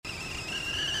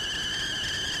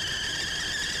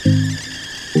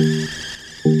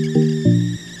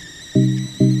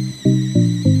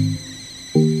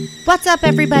What's up,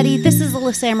 everybody? This is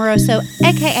Alyssa Amoroso,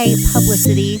 aka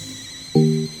Publicity,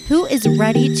 who is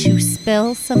ready to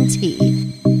spill some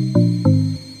tea.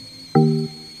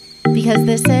 Because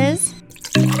this is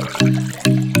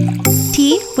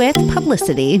Tea with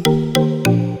Publicity.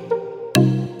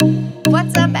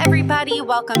 What's up, everybody?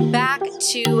 Welcome back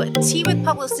to Tea with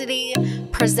Publicity,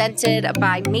 presented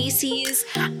by Macy's.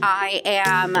 I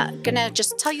am going to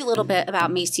just tell you a little bit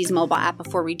about Macy's mobile app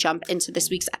before we jump into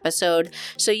this week's episode.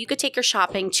 So you could take your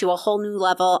shopping to a whole new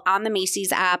level on the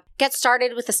Macy's app. Get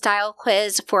started with a style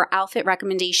quiz for outfit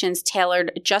recommendations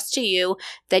tailored just to you.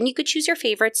 Then you could choose your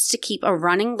favorites to keep a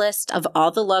running list of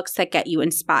all the looks that get you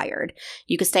inspired.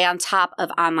 You can stay on top of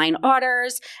online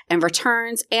orders and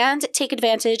returns and take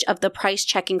advantage of the price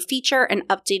checking feature and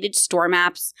updated store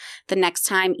maps the next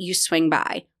time you swing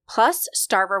by. Plus,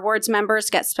 Star Rewards members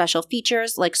get special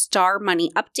features like Star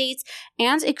Money updates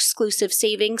and exclusive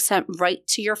savings sent right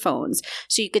to your phones.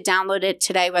 So you could download it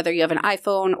today, whether you have an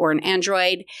iPhone or an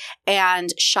Android, and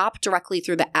shop directly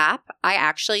through the app. I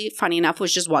actually, funny enough,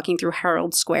 was just walking through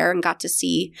Herald Square and got to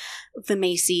see the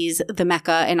Macy's, the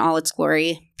Mecca in all its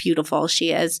glory. Beautiful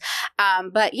she is.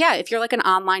 But yeah, if you're like an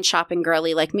online shopping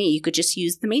girly like me, you could just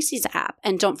use the Macy's app.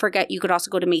 And don't forget, you could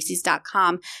also go to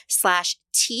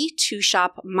Macy's.com/T to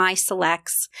shop my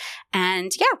selects.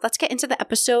 And yeah, let's get into the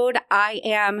episode. I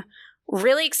am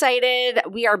really excited.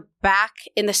 We are back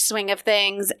in the swing of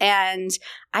things, and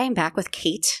I am back with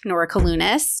Kate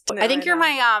Nora-Kalunas. I think you're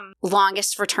my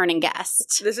longest returning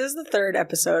guest. This is the third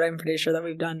episode, I'm pretty sure, that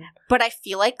we've done. But I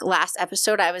feel like last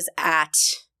episode I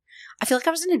feel like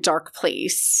I was in a dark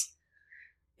place.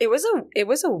 It was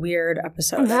a weird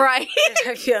episode. Right.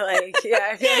 I feel like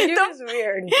it was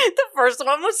weird. The first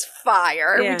one was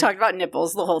fire. Yeah. We talked about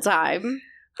nipples the whole time.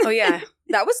 Oh, yeah.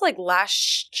 That was like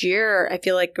last year, I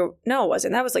feel like. No, it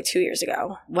wasn't. That was like 2 years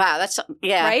ago. Wow, that's,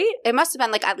 yeah. Right? It must have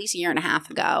been like at least a year and a half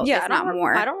ago, Yeah, if not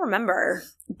more. I don't remember.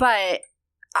 But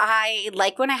I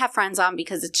like when I have friends on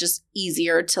because it's just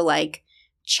easier to like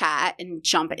chat and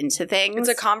jump into things. It's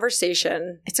a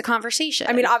conversation.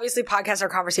 I mean, obviously podcasts are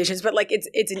conversations, but like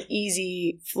it's an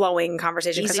easy flowing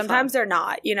conversation because sometimes they're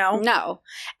not, you know? No.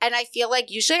 And I feel like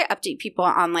usually I update people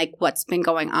on like what's been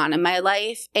going on in my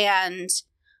life, and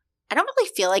I don't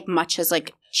really feel like much has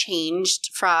like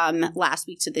changed from last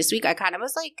week to this week. I kind of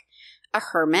was like a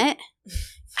hermit.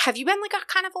 Have you been like a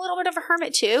kind of a little bit of a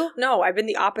hermit too? No, I've been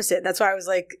the opposite. That's why I was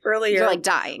like earlier. You're like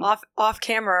dying. Off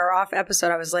camera or off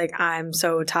episode, I was like, I'm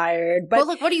so tired. But well,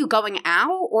 like, what are you going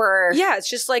out or? Yeah, it's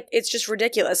just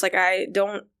ridiculous. Like I'm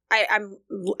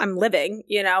living,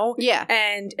 you know? Yeah.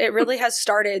 And it really has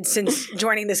started since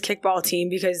joining this kickball team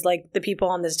because like the people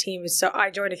on this team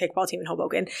I joined a kickball team in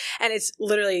Hoboken, and it's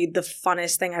literally the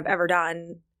funnest thing I've ever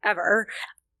done ever.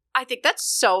 I think that's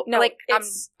so I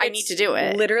need to do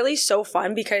it. Literally so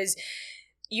fun because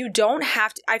you don't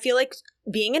have to. I feel like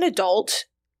being an adult,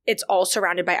 it's all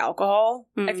surrounded by alcohol.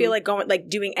 Mm-hmm. I feel like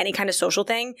doing any kind of social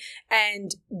thing,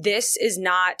 and this is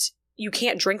not. You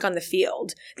can't drink on the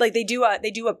field. Like they do a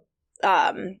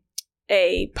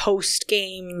post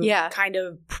game kind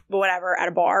of whatever at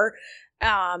a bar,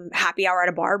 happy hour at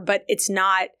a bar, but it's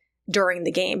not during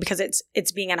the game because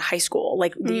it's being at a high school.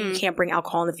 Like you can't bring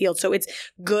alcohol in the field. So it's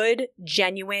good,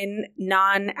 genuine,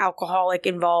 non-alcoholic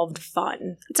involved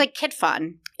fun. It's like kid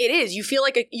fun. It is. You feel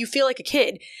like a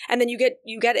kid, and then you get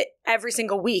it every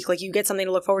single week. Like you get something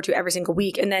to look forward to every single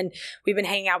week. And then we've been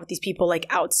hanging out with these people like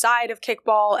outside of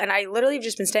kickball, and I literally have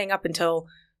just been staying up until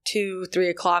 2-3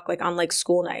 o'clock, like on like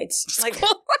school nights. Like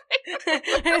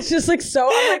and it's just like so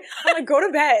I'm like go to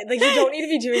bed. Like you don't need to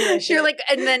be doing this shit. You're like,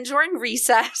 and then during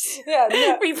recess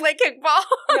we play kickball.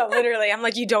 No, literally. I'm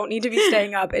like, you don't need to be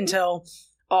staying up until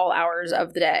all hours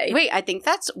of the day. Wait, I think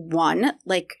that's one,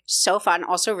 like so fun.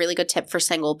 Also really good tip for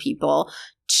single people.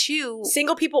 2,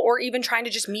 single people or even trying to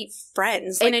just meet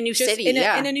friends in a new city. In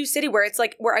a new city where it's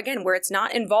like where it's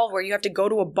not involved, where you have to go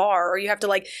to a bar or you have to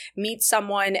like meet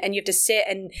someone and you have to sit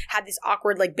and have this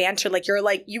awkward like banter. Like you're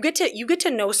like you get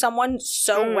to know someone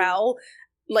so well,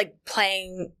 like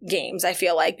playing games, I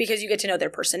feel like, because you get to know their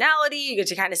personality, you get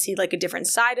to kind of see like a different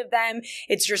side of them.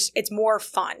 It's more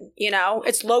fun, you know?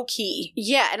 It's low key.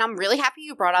 Yeah, and I'm really happy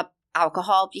you brought up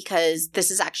alcohol because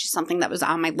this is actually something that was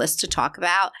on my list to talk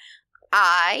about.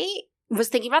 I was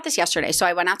thinking about this yesterday. So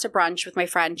I went out to brunch with my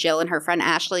friend Jill and her friend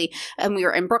Ashley, and we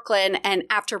were in Brooklyn. And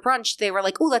after brunch, they were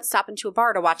like, "Oh, let's stop into a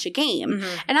bar to watch a game."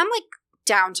 Mm-hmm. And I'm like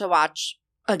down to watch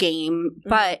a game,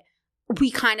 but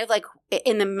we kind of like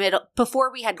in the middle,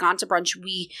 before we had gone to brunch,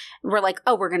 we were like,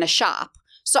 "Oh, we're going to shop."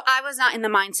 So I was not in the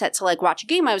mindset to like watch a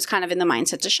game. I was kind of in the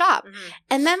mindset to shop. Mm-hmm.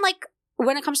 And then like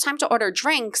when it comes time to order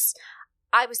drinks,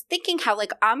 I was thinking how,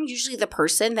 like, I'm usually the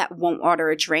person that won't order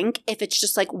a drink if it's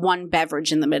just, like, one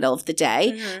beverage in the middle of the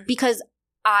day because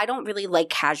I don't really like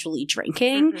casually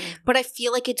drinking. But I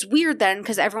feel like it's weird then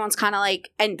because everyone's kind of like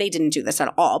 – and they didn't do this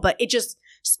at all, but it just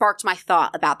sparked my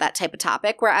thought about that type of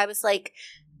topic where I was like –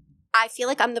 I feel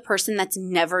like I'm the person that's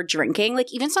never drinking.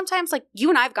 Like, even sometimes, like, you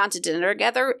and I have gone to dinner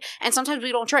together, and sometimes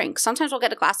we don't drink. Sometimes we'll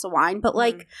get a glass of wine, but,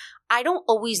 like, I don't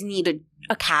always need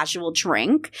a casual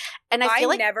drink. And I feel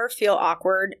like – I never feel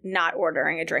awkward not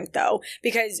ordering a drink, though,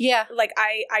 because, like,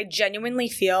 I genuinely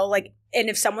feel like – and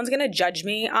if someone's going to judge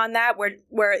me on that,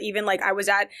 where even, like, I was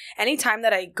at – any time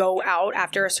that I go out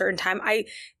after a certain time, I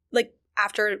 – like,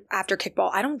 after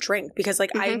kickball, I don't drink because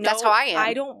like I know that's how I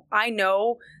am. I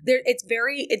know there it's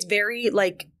very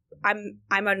like I'm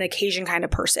an occasion kind of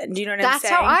person. Do you know what I'm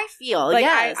saying? That's how I feel. Like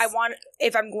yes. I want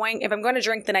if I'm going to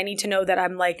drink, then I need to know that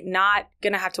I'm like not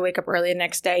gonna have to wake up early the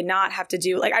next day, not have to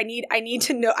do like I need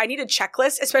to know I need a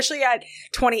checklist, especially at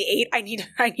 28. I need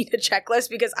a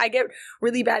checklist because I get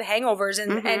really bad hangovers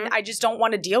and I just don't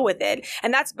want to deal with it.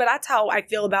 And that's how I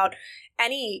feel about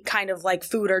any kind of like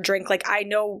food or drink. Like I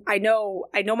know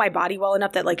my body well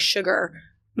enough that like sugar,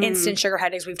 instant sugar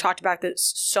headaches, we've talked about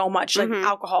this so much, like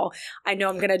alcohol, I know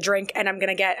I'm going to drink and I'm going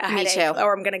to get a headache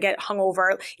or I'm going to get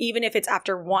hungover, even if it's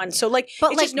after one. So like,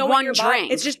 but it's like just knowing one your drink.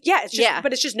 body. It's just,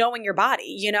 but it's just knowing your body,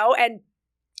 you know? And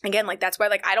again, like that's why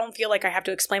like I don't feel like I have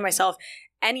to explain myself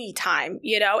anytime,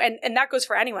 you know? And that goes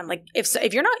for anyone. Like if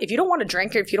you don't want to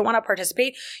drink or if you don't want to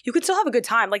participate, you can still have a good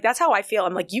time. Like that's how I feel.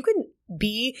 I'm like, you can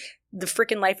be the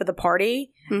freaking life of the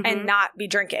party and not be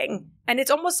drinking. And it's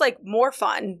almost like more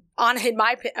fun in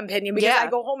my opinion, because I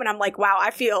go home and I'm like, wow, I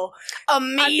feel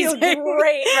amazing. I feel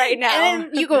great right now. And then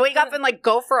you can wake up and like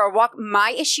go for a walk.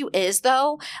 My issue is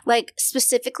though, like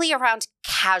specifically around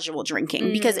casual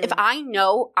drinking, because if I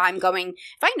know I'm going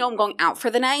out for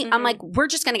the night, I'm like, we're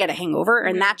just going to get a hangover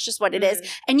and that's just what it is.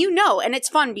 And you know, and it's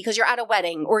fun because you're at a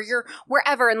wedding or you're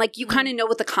wherever and like you kind of know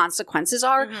what the consequences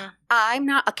are. I'm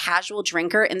not a casual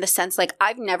drinker in the sense like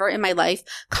I've never in my life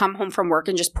come home from work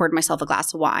and just poured myself a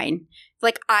glass of wine.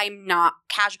 Like I'm not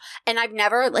casual. And I've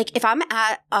never like if I'm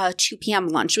at a 2 p.m.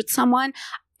 lunch with someone,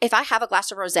 if I have a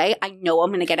glass of rosé, I know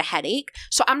I'm going to get a headache.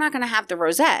 So I'm not going to have the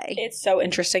rosé. It's so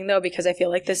interesting though, because I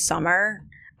feel like this summer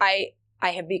I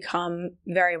have become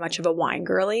very much of a wine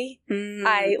girly.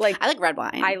 I like red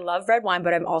wine. I love red wine,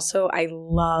 but I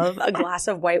love a glass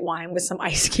of white wine with some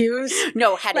ice cubes.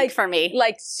 No headache for me.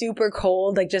 Like super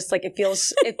cold, like just like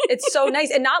it's so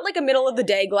nice, and not like a middle of the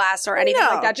day glass or anything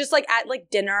like that. Just like at like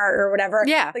dinner or whatever.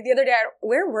 Yeah. Like the other day,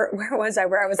 where was I?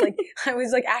 Where I was like I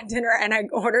was like at dinner and I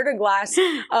ordered a glass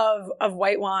of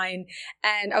white wine,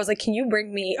 and I was like, "Can you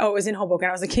bring me?" Oh, it was in Hoboken.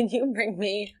 I was like, "Can you bring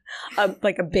me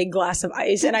a big glass of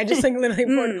ice?" And I just like literally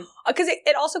poured, because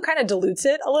it also kind of dilutes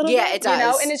it a little bit. Yeah, it does. You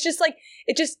know? And it's just like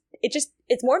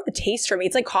it's more of the taste for me.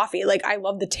 It's like coffee. Like I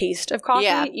love the taste of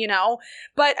coffee, you know?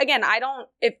 But again, I don't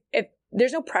if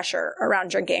there's no pressure around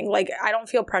drinking. Like I don't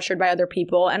feel pressured by other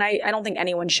people, and I don't think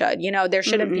anyone should. You know, there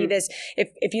shouldn't be this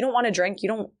if you don't want to drink,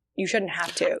 you shouldn't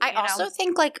have to. I also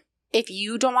think like if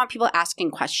you don't want people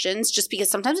asking questions, just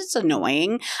because sometimes it's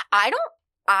annoying, I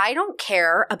don't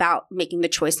care about making the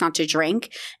choice not to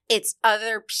drink. It's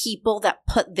other people that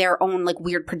put their own like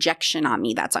weird projection on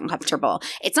me that's uncomfortable.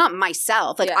 It's not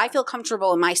myself. Like I feel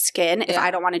comfortable in my skin if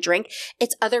I don't want to drink.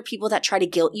 It's other people that try to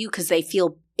guilt you because they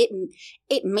feel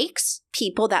it makes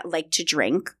people that like to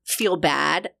drink feel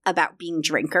bad about being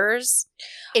drinkers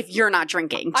if you're not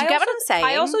drinking. Do you get what I'm saying?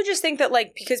 I also just think that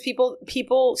like because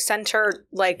people center,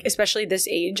 like especially this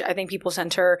age, I think people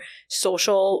center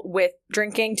social with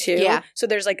drinking too. Yeah. So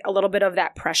there's like a little bit of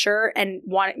that pressure and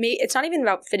it's not even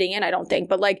about fitting in, I don't think,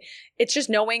 but like it's just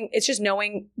knowing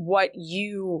what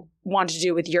you want to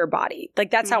do with your body.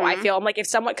 Like that's how I feel. I'm like, if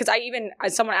someone, because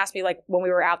someone asked me like when we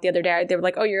were out the other day, they were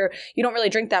like, "Oh, you don't really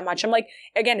drink that much." I'm like,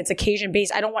 again, it's occasion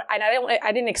based.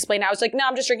 I didn't explain. I was like, "No,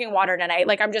 I'm just drinking water tonight.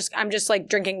 Like I'm just like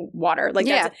drinking water." Like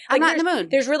that's, I'm like, not in the mood.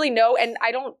 There's really no, and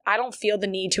I don't feel the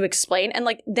need to explain. And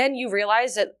like then you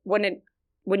realize that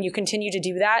when you continue to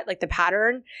do that, like the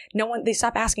pattern, they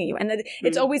stop asking you. And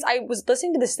it's always, I was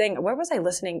listening to this thing. Where was I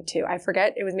listening to? I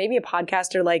forget. It was maybe a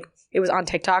podcast or like it was on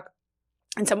TikTok.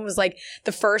 And someone was like,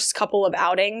 the first couple of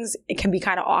outings, it can be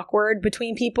kind of awkward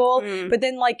between people. But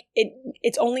then like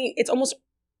it's almost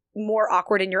more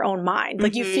awkward in your own mind.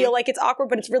 Like you feel like it's awkward,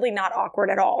 but it's really not awkward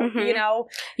at all, you know?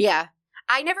 Yeah.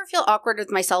 I never feel awkward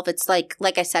with myself. It's like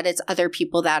I said, it's other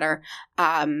people that are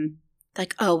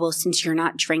like, oh, well, since you're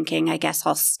not drinking, I guess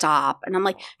I'll stop. And I'm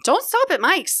like, don't stop at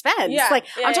my expense. Yeah. Like,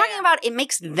 Yeah, I'm talking yeah. about it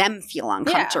makes them feel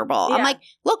uncomfortable. Yeah. I'm like,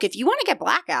 look, if you want to get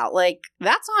blackout, like,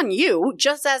 that's on you,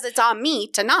 just as it's on me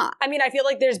to not. I mean, I feel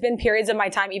like there's been periods of my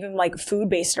time, even like food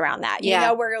based around that, you Yeah.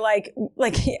 know, where you're like,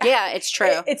 Yeah, it's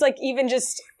true. It's like even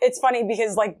just, it's funny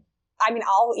because like, I mean,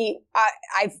 I'll eat,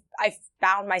 I've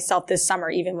found myself this summer,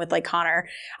 even with like Connor,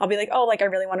 I'll be like, oh, like I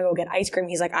really want to go get ice cream.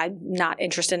 He's like, I'm not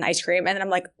interested in ice cream. And then I'm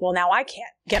like, well, now I can't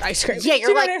get ice cream. Yeah, Do you're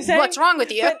you know like, what I'm saying? what's wrong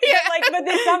with you? But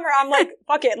this summer I'm like,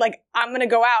 fuck it. Like I'm going to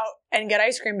go out and get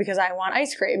ice cream because I want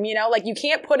ice cream, you know? Like you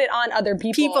can't put it on other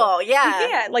people. Yeah. You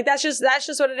can't. Like that's just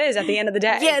what it is at the end of the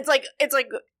day. Yeah, it's like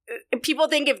people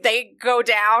think if they go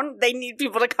down, they need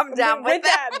people to come down with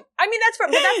them. I mean,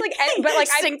 but that's like,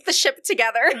 sink the ship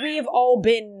together. we've all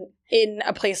been in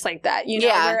a place like that, you know,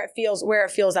 Yeah. where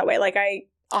it feels that way. Like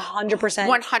 100%.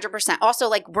 100%. Also,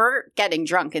 like, we're getting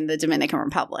drunk in the Dominican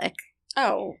Republic.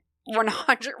 Oh,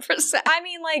 100%. I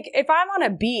mean, like if I'm on a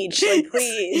beach, like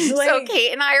please. Like, So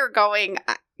Kate and I are going,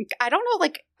 I don't know,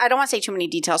 like, I don't want to say too many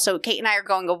details. So Kate and I are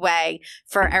going away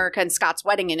for Erica and Scott's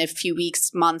wedding in a few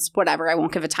weeks, months, whatever. I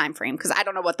won't give a time frame because I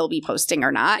don't know what they'll be posting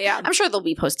or not. Yeah. I'm sure they'll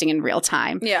be posting in real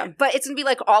time. yeah. But it's going to be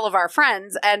like all of our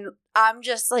friends. And I'm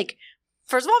just like,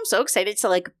 first of all, I'm so excited to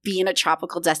like be in a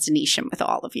tropical destination with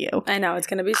all of you. I know it's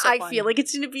gonna be so I fun. feel like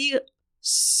it's going to be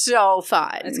so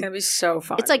fun. It's gonna be so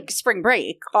fun. It's like spring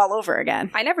break all over again.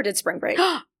 I never did spring break.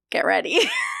 Get ready.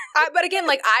 But again,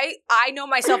 like I know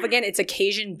myself again, it's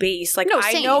occasion based. Like No,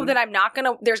 I same. know that I'm not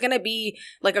gonna, there's gonna be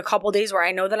like a couple days where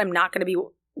I know that I'm not gonna be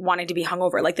wanting to be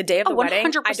hungover. Like the day of the wedding,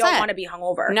 100%. I don't want to be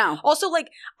hungover. No. Also, like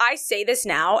I say this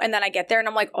now and then I get there and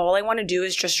I'm like, all I want to do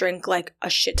is just drink like a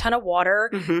shit ton of water,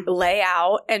 Mhm. lay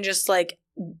out and just like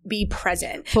be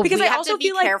present. But because we I have also to be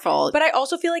feel like, careful. but I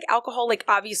also feel like alcohol, like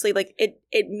obviously like it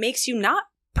makes you not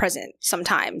present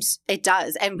sometimes. It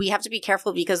does. And we have to be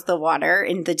careful because the water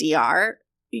in the DR,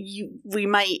 we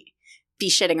might be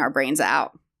shitting our brains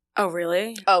out. Oh,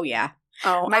 really? Oh, yeah.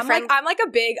 Oh, My friend- I'm like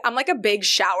a big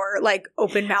shower, like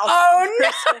open mouth. Oh,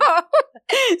 person.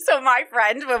 no. So my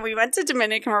friend, when we went to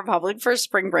Dominican Republic for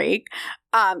spring break,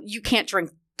 you can't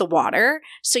drink the water.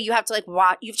 So you have to like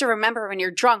you have to remember when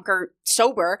you're drunk or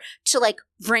sober to like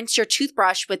rinse your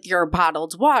toothbrush with your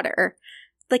bottled water.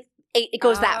 Like it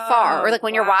goes that far. Or like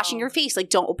when you're washing your face, like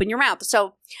don't open your mouth.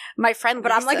 So my friend,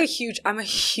 But I'm Lisa- like a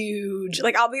huge,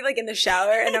 like I'll be like in the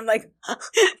shower and I'm like,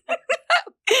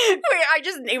 Wait, I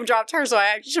just name dropped her, so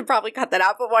I should probably cut that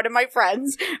out. But one of my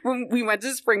friends, when we went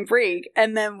to spring break,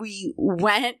 and then we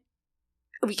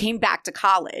came back to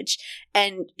college,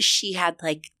 and she had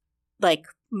like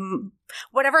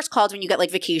whatever it's called when you get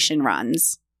like vacation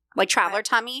runs, like traveler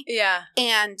tummy. yeah.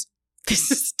 And this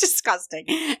is disgusting.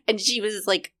 And she was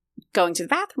like going to the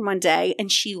bathroom one day, and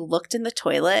she looked in the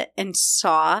toilet and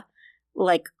saw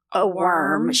like a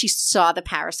worm. She saw the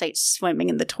parasite swimming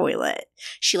in the toilet.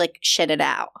 She like shit it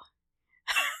out.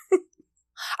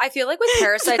 I feel like with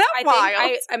parasites, that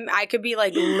I think I could be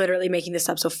like literally making this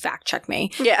up, so fact check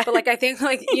me. Yeah. But like I think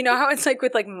like, you know how it's like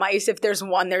with like mice, if there's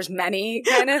one, there's many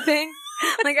kind of thing.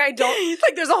 Like I don't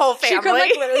like there's a whole family. She could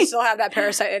like literally still have that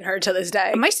parasite in her to this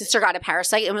day. My sister got a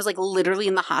parasite and was like literally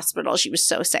in the hospital. She was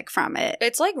so sick from it.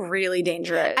 It's like really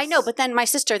dangerous. I know, but then my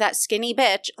sister, that skinny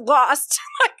bitch, lost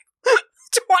like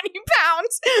 20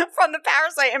 pounds from the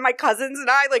parasite. And my cousins and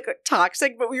I, like,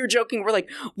 toxic, but we were joking. We're like,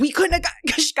 we couldn't have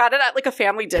because she got it at like a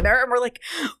family dinner. And we're like,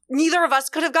 neither of us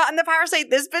could have gotten the parasite.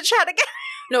 This bitch had to get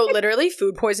No, literally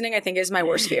food poisoning I think is my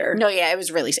worst fear. No, yeah, it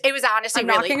was honestly I'm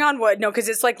really. knocking on wood. No, because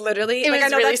it's like literally, It like was I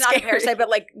know really that's not a scary. parasite, but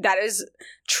like that is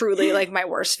truly like my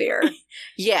worst fear.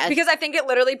 Yeah. Because I think it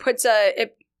literally puts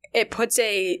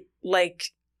a like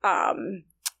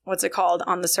what's it called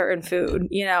on the certain food,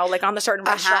 you know, like on the certain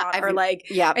restaurant or like,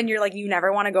 yeah. and you're like, you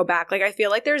never want to go back. Like I feel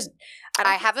like there's,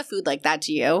 I have a food like that.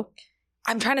 Do you?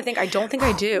 I'm trying to think. I don't think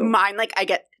I do. Mine, like, I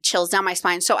get chills down my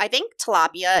spine. So I think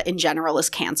tilapia in general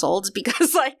is canceled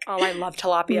because, like, Oh, I love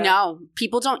tilapia. no,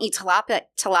 people don't eat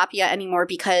tilapia anymore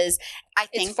because I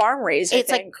think It's farm raised. it's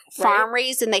like farm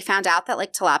raised, and they found out that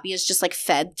like tilapia is just like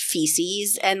fed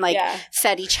feces and like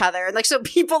fed each other, and like so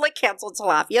people like canceled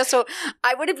tilapia. So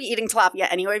I wouldn't be eating tilapia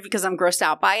anyway because I'm grossed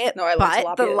out by it. No, I love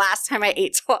but the tilapia. last time I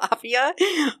ate tilapia,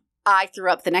 I threw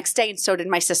up the next day, and so did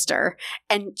my sister.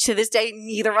 And to this day,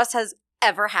 neither of us has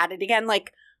ever had it again.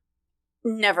 Like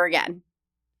never again.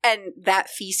 And that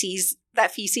feces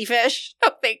fish.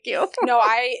 Oh, thank you. No,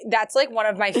 that's like one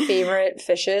of my favorite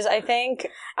fishes, I think.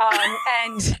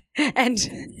 And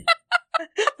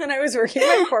when I was working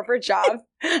my corporate job,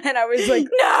 and I was like,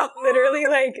 No. literally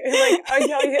like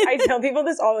I tell people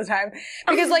this all the time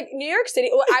because like New York City,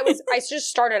 I just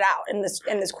started out in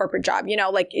this corporate job, you know,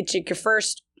 like it's your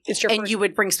first. And you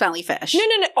would bring smelly fish.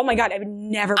 No. Oh my God, I would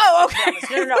never. Oh,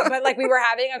 okay. No. But like we were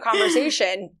having a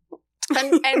conversation.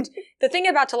 And the thing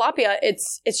about tilapia,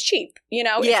 it's cheap, you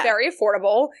know, it's very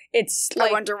affordable. It's like,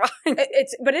 I wonder why.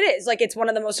 But it is like, it's one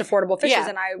of the most affordable fishes. Yeah.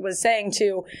 And I was saying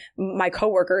to my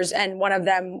coworkers, and one of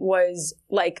them was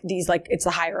like, it's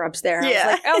the higher ups there. And I was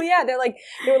like, oh yeah. They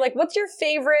were like, what's your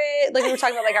favorite? Like we were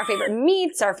talking about like our favorite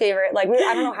meats, our favorite, like,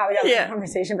 I don't know how we got this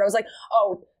conversation, but I was like,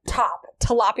 oh, top.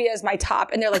 Tilapia is my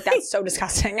top. And they're like, that's so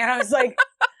disgusting. And I was like,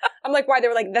 I'm like, why? They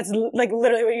were like, that's like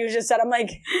literally what you just said. I'm like,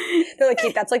 they're like,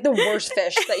 Kate, that's like the worst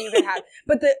fish that you could have.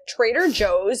 But the Trader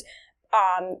Joe's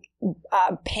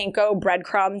panko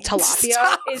breadcrumb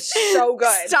tilapia is so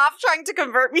good. Stop trying to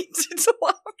convert me to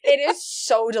tilapia. It is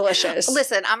so delicious.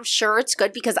 Listen, I'm sure it's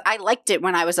good because I liked it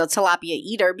when I was a tilapia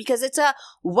eater because it's a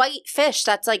white fish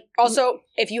that's like... Also,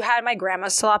 if you had my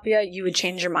grandma's tilapia, you would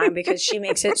change your mind because she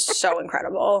makes it so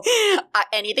incredible.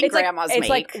 Anything it's grandma's like,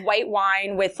 make. It's like white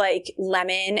wine with like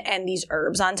lemon and these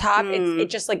herbs on top. It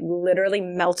just like literally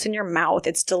melts in your mouth.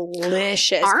 It's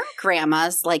delicious. Aren't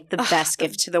grandmas like the best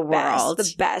gift to the world?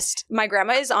 The best. My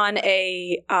grandma is on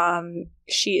a...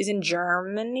 she is in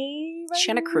Germany. Is she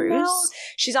on a cruise? Now.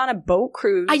 She's on a boat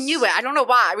cruise. I knew it. I don't know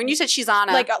why. When you said she's on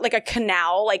like a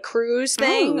canal like cruise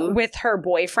thing with her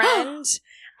boyfriend.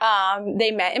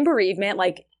 They met in bereavement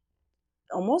like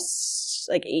almost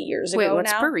like 8 years ago. Wait,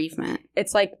 what's now. Bereavement?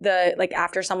 It's like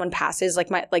after someone passes, like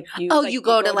you. Oh, like, you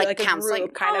go to like a counseling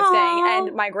kind of thing.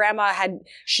 And my grandma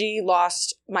she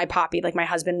lost my poppy, like my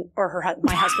husband or her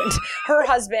husband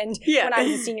when I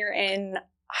was a senior in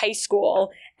high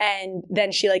school, and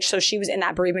then she she was in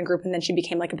that bereavement group, and then she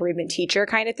became like a bereavement teacher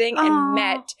kind of thing, and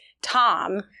met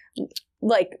Tom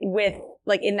like with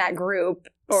like in that group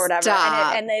or whatever.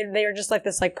 Stop. And they were just like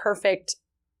this like perfect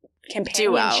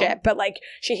companionship. Duo. But like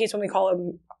she hates when we call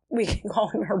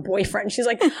him her boyfriend. She's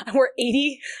like, we're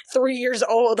 83 years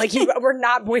old. Like we're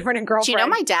not boyfriend and girlfriend. Do you know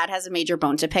my dad has a major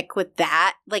bone to pick with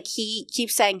that? Like he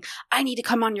keeps saying, I need to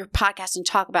come on your podcast and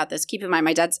talk about this. Keep in mind,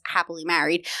 my dad's happily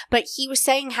married, but he was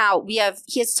saying how he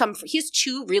has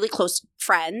two really close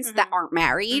friends that aren't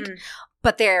married,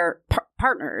 but they're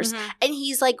partners. And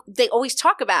he's like, they always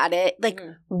talk about it. Like,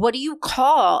 what do you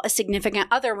call a significant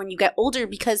other when you get older?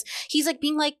 Because he's like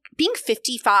being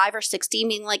 55 or 60,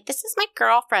 being like, this is my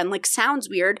girlfriend, like sounds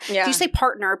weird. Yeah. If you say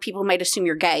partner, people might assume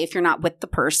you're gay if you're not with the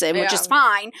person, which is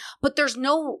fine, but there's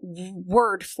no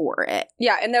word for it.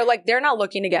 Yeah. And they're not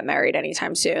looking to get married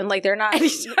anytime soon. Like they're not.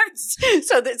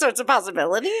 So it's a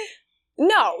possibility?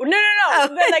 No. Oh.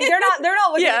 But, like they're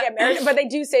not looking to get married, but they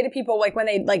do say to people when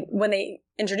they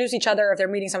introduce each other, if they're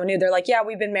meeting someone new, they're like, yeah,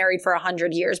 we've been married for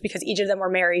 100 years because each of them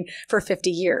were married for 50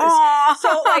 years. Aww.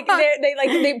 So like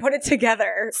they put it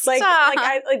together.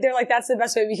 They're like, that's the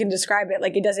best way we can describe it.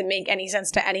 Like it doesn't make any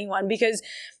sense to anyone because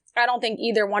I don't think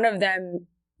either one of them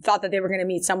thought that they were going to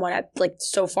meet someone at like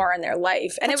so far in their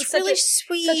life. And that's it was really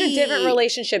sweet. Such a different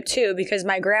relationship too, because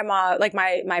my grandma, like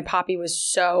my poppy was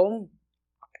so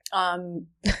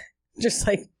just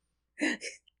like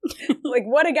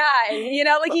what a guy, you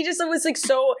know, like he just was like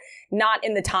so not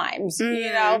in the times,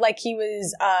 you know, like he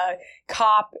was a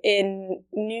cop in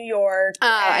New York,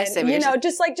 and, I see what you know,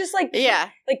 just like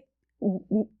like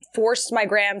forced my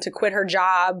gram to quit her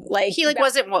job, like he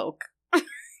wasn't woke.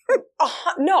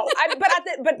 No,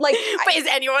 but is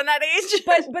anyone that age?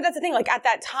 But that's the thing, like at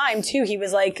that time too, he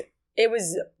was like, it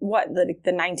was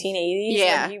the 1980s,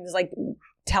 yeah, he was like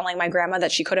telling my grandma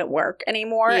that she couldn't work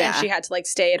anymore and she had to like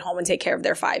stay at home and take care of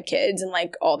their 5 kids and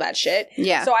like all that shit.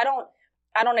 Yeah. So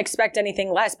I don't expect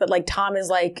anything less, but like Tom is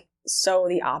like so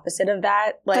the opposite of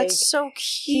that. Like that's so cute.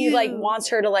 He like wants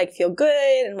her to like feel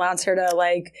good and wants her to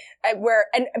like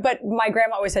but my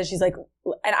grandma always says, she's like,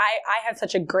 and I have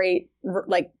such a great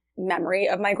like memory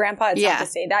of my grandpa. It's not to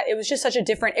say that. It was just such a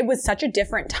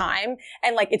different time.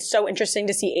 And like it's so interesting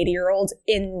to see 80-year-olds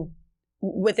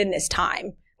within this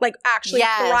time. Like actually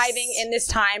thriving in this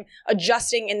time,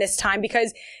 adjusting in this time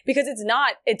because it's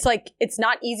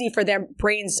not easy for their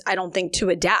brains, I don't think, to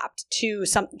adapt to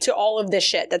all of this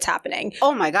shit that's happening.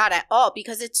 Oh my God, at all,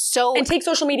 because it's so... And take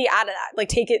social media out of that. Like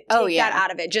take that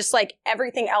out of it. Just like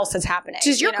everything else that's happening.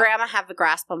 Does your grandma have a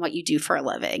grasp on what you do for a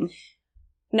living?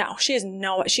 No, she has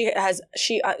no.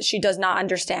 She does not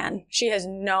understand. She has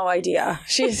no idea.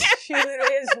 She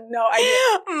literally has no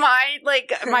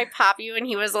idea. My poppy, when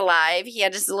he was alive, he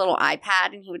had his little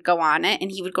iPad and he would go on it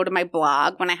and he would go to my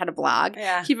blog when I had a blog.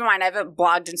 Yeah. Keep in mind, I haven't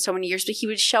blogged in so many years, but he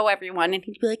would show everyone and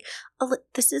he'd be like,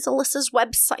 "This is Alyssa's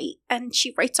website and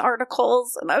she writes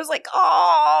articles." And I was like,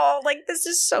 "Oh, like this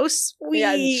is so sweet."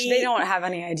 Yeah, they don't have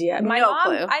any idea. My mom,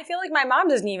 clue. I feel like my mom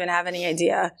doesn't even have any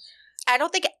idea. I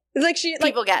don't think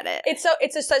people get it.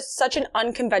 It's such an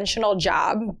unconventional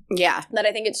job. Yeah. That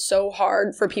I think it's so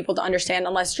hard for people to understand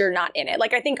unless you're not in it.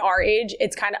 Like, I think our age,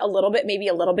 it's kind of maybe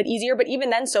a little bit easier. But even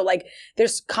then, so like,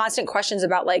 there's constant questions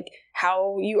about like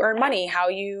how you earn money, how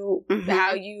you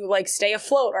like stay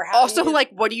afloat, or how also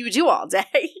like, what do you do all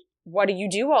day? What do you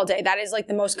do all day? That is like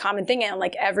the most common thing. And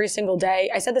like every single day,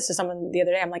 I said this to someone the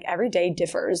other day, I'm like, every day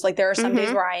differs. Like, there are some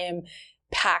days where I am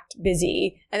packed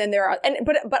busy, and then there are,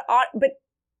 but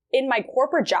in my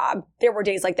corporate job, there were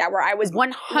days like that where I was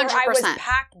 100%. I was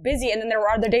packed busy, and then there were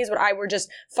other days where I would just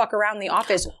fuck around the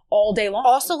office all day long.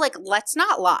 Also, like, let's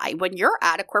not lie. When you're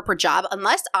at a corporate job,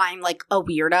 unless I'm like a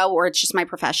weirdo or it's just my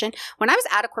profession, when I was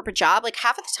at a corporate job, like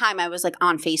half of the time I was like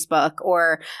on Facebook,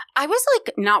 or I was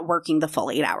like not working the full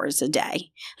 8 hours a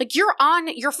day. Like, you're on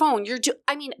your phone.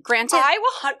 Granted.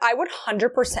 I would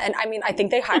 100%. I mean, I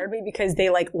think they hired me because they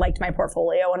like liked my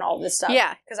portfolio and all this stuff.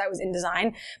 Yeah. Because I was in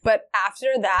design. But after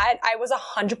that, I was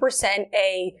 100%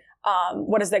 a,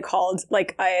 what is that called?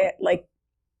 What's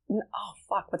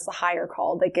the hire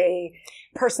called? Like a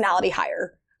personality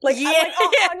hire. Like, yeah.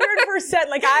 I'm like 100%.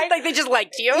 Like they just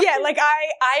liked you. Yeah, like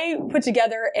I put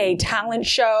together a talent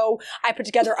show. I put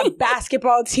together a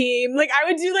basketball team. Like, I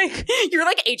would do like, you're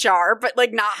like HR, but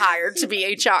like not hired to be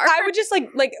HR. I would just like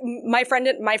my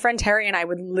friend Terry and I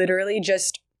would literally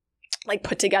just like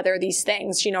put together these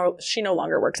things. She no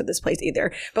longer works at this place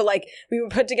either. But like, we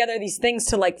would put together these things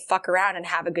to like fuck around and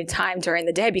have a good time during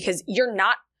the day, because you're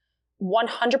not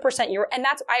 100% and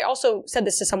that's, I also said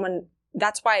this to someone,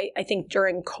 that's why I think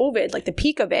during COVID, like the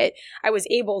peak of it, I was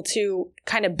able to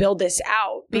kind of build this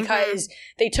out, because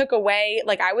they took away,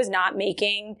 like, I was not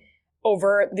making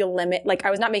over the limit. Like, I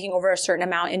was not making over a certain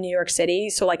amount in New York City.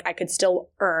 So like, I could still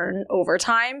earn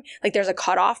overtime. Like, there's a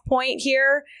cutoff point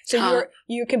here. So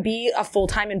you can be a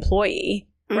full-time employee,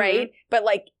 right? But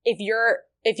like, if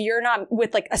you're not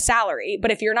with like a salary,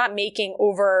 but if you're not making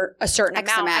over a certain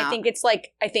amount, I think it's like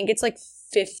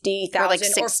 50,000 or, like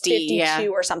 60, or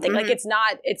 52 or something. Like, it's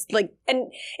like,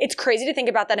 and it's crazy to think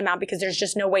about that amount, because there's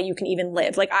just no way you can even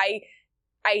live. Like,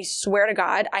 I swear to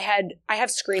God, I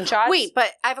have screenshots. Wait, but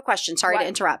I have a question. Sorry to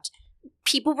interrupt.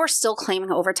 People were still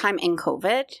claiming overtime in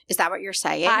COVID. Is that what you're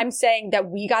saying? I'm saying that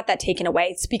we got that taken away.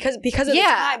 It's because of the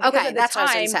time. Okay, that's what I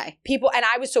was going to say. People, and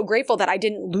I was so grateful that I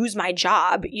didn't lose my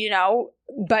job,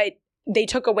 but they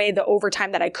took away the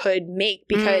overtime that I could make,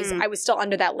 because I was still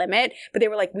under that limit. But they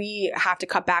were like, we have to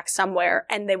cut back somewhere.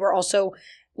 And they were also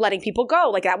letting people go.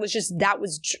 Like, that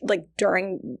was like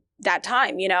during that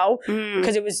time,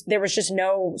 because there was just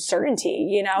no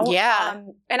certainty, Yeah.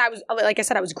 And I was, like I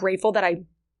said, I was grateful that I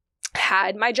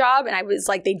had my job, and I was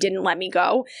like, they didn't let me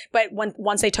go. But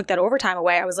once they took that overtime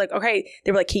away, I was like, okay,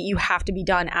 they were like, Kate, you have to be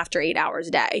done after 8 hours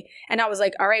a day. And I was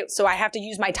like, all right, so I have to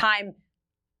use my time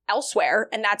elsewhere.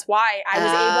 And that's why I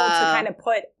was able to kind of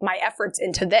put my efforts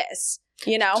into this.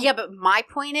 Yeah, but my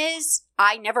point is,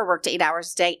 I never worked 8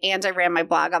 hours a day, and I ran my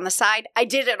blog on the side. I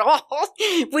did it all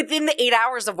within the 8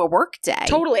 hours of a work day.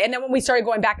 Totally. And then when we started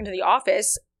going back into the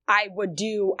office, I would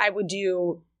do,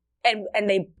 and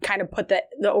they kind of put the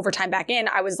overtime back in.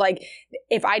 I was like,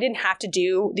 if I didn't have to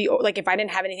do if I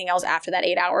didn't have anything else after that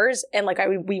 8 hours, and like I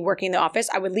would be working in the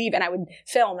office, I would leave and I would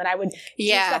film and I would do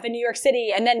stuff in New York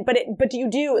City. And then, but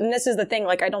you do, and this is the thing,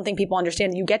 like, I don't think people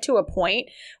understand, you get to a point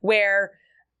where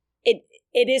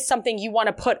it is something you want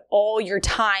to put all your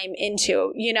time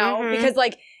into, because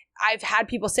like, I've had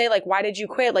people say like, why did you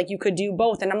quit? Like, you could do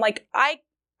both. And I'm like,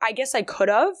 I guess I could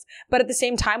have, but at the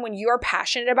same time, when you're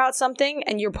passionate about something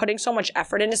and you're putting so much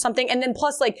effort into something, and then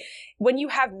plus like when you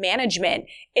have management,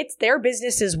 it's their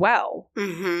business as well,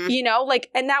 like,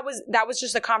 and that was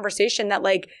just a conversation that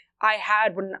like I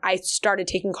had when I started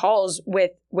taking calls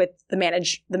with the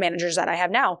managers that I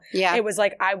have now. Yeah, it was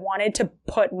like I wanted to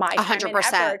put my time 100%. And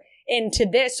effort into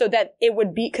this so that it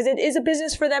would be, because it is a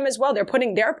business for them as well. They're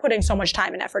putting so much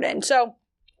time and effort in. So,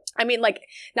 I mean, like,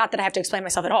 not that I have to explain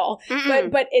myself at all,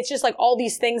 but it's just like all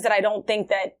these things that I don't think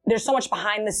that there's so much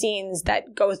behind the scenes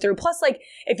that goes through. Plus, like,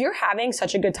 if you're having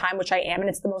such a good time, which I am, and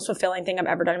it's the most fulfilling thing I've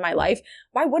ever done in my life,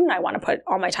 why wouldn't I want to put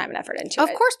all my time and effort into it?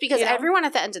 Of course, because everyone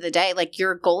at the end of the day, like,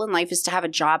 your goal in life is to have a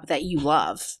job that you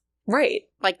love. Right.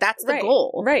 Like, that's the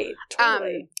goal. Right.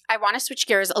 Totally. I want to switch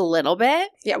gears a little bit.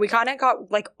 Yeah, we kind of got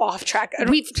like off track.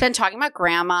 We've been talking about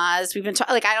grandmas. We've been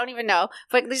like, I don't even know,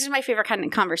 but these are my favorite kind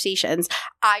of conversations.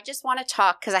 I just want to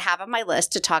talk, because I have on my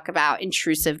list to talk about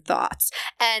intrusive thoughts.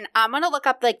 And I'm going to look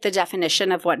up like the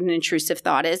definition of what an intrusive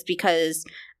thought is, because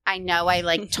I know I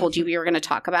like told you we were going to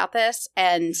talk about this,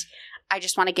 and I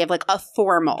just want to give like a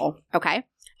formal, okay?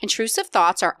 Intrusive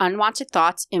thoughts are unwanted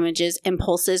thoughts, images,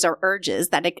 impulses, or urges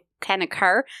that can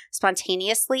occur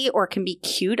spontaneously or can be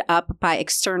queued up by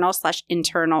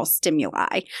external/internal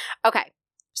stimuli. Okay,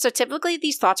 so typically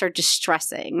these thoughts are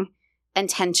distressing and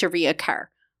tend to reoccur.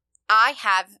 I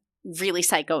have really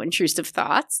psycho intrusive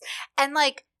thoughts, and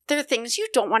like they're things you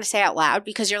don't want to say out loud,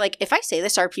 because you're like, if I say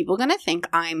this, are people going to think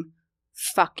I'm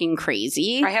fucking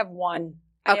crazy? I have one.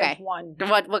 Okay. I have one.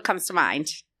 What comes to mind?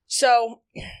 So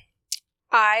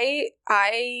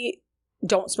I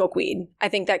don't smoke weed. I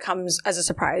think that comes as a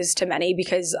surprise to many,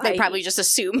 because They probably just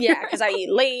assume. Yeah, because I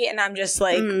eat late, and I'm just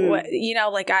like, what, you know,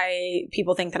 like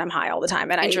people think that I'm high all the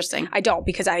time, and Interesting. I don't,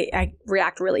 because I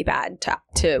react really bad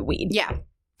to weed. Yeah.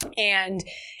 And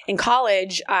in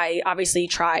college, I obviously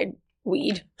tried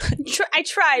weed. I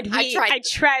tried weed. I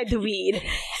tried the weed.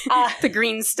 The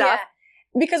green stuff. Yeah.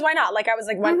 Because why not? Like I was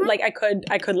like, like I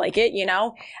could like it, you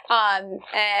know?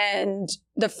 And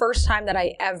the first time that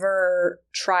I ever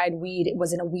tried weed, it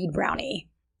was in a weed brownie.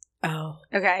 Oh.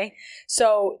 Okay.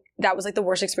 So that was like the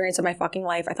worst experience of my fucking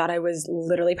life. I thought I was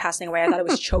literally passing away. I thought I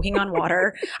was choking on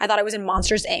water. I thought I was in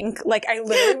Monsters Inc. Like I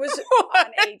literally was on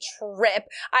a trip.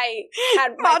 I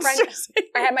had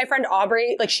my friend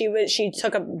Aubrey, like she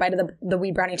took a bite of the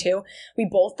weed brownie too. We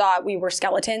both thought we were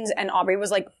skeletons, and Aubrey was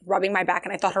like rubbing my back,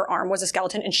 and I thought her arm was a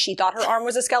skeleton, and she thought her arm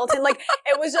was a skeleton. Like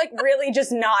it was like really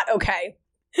just not okay.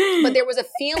 But there was a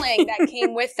feeling that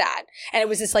came with that, and it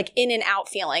was this like in and out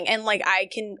feeling, and like I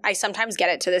sometimes get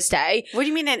it to this day. What do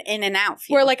you mean an in and out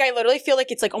feeling? Where like I literally feel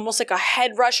like it's like almost like a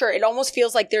head rush, or it almost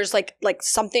feels like there's like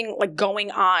something like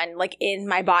going on like in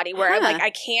my body where I'm like I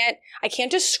can't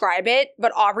describe it,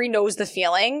 but Aubrey knows the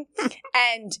feeling.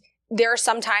 And there are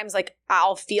sometimes like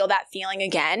I'll feel that feeling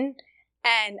again,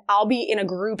 and I'll be in a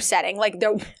group setting, like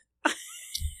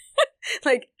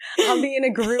like I'll be in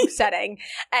a group setting,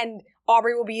 and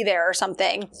Aubrey will be there or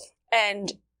something,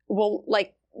 and we'll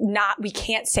like we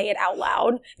can't say it out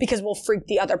loud because we'll freak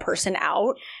the other person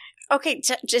out. Okay,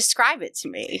 describe it to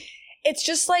me. It's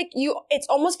just like it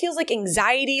almost feels like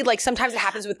anxiety. Like sometimes it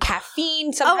happens with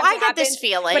caffeine. Sometimes I get this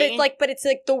feeling. But it's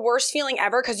like the worst feeling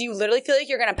ever, because you literally feel like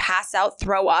you're going to pass out,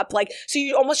 throw up. Like, so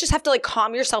you almost just have to like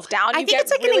calm yourself down. I think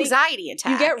it's like an anxiety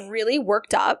attack. You get really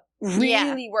worked up,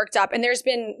 worked up. And there's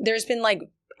been like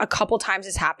a couple times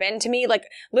it's happened to me, like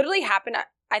literally happened.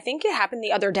 I think it happened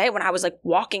the other day when I was like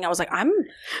walking. I was like, I'm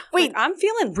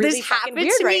feeling really fucking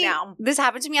weird right now. This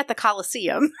happened to me at the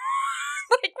Coliseum.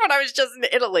 Like when I was just in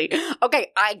Italy.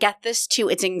 Okay, I get this too.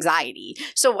 It's anxiety.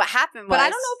 So what happened was, but I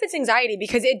don't know if it's anxiety,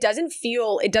 because it doesn't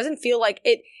feel like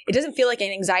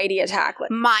an anxiety attack.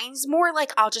 Mine's more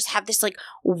like I'll just have this like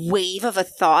wave of a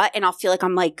thought, and I'll feel like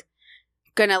I'm like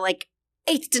gonna like.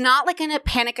 It's not like in a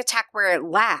panic attack where it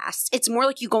lasts. It's more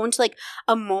like you go into like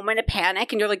a moment of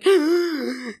panic, and you're like,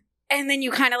 and then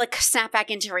you kind of like snap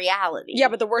back into reality. Yeah,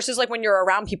 but the worst is like when you're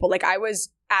around people. Like I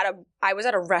was at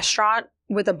a restaurant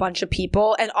with a bunch of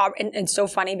people, and it's so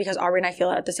funny because Aubrey and I feel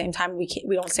it at the same time. We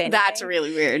don't say anything. That's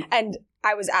really weird. And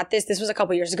I was at this was a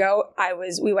couple years ago.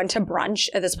 We went to brunch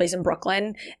at this place in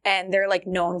Brooklyn, and they're like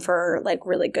known for like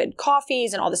really good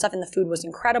coffees and all this stuff, and the food was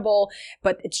incredible,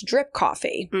 but it's drip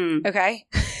coffee. Okay.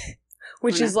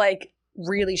 Which is like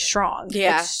really strong.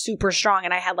 Yeah. Like super strong.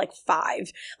 And I had like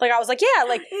 5. Like I was like, yeah,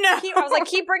 like no. I was like,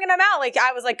 keep bringing them out. Like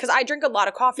I was like, because I drink a lot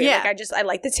of coffee. Yeah. Like I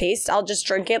like the taste. I'll just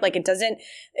drink it. Like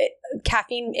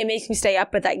caffeine, it makes me stay up,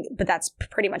 but that's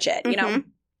pretty much it, you know?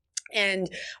 And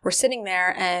we're sitting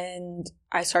there, and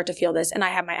I start to feel this, and I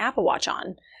have my Apple Watch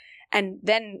on. And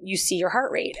then you see your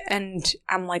heart rate, and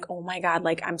I'm like, oh my God,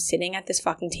 like I'm sitting at this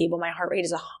fucking table. My heart rate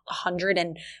is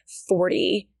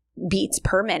 140 beats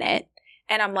per minute.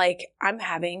 And I'm like, I'm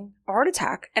having a heart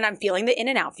attack, and I'm feeling the in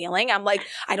and out feeling. I'm like,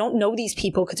 I don't know these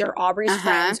people because they're Aubrey's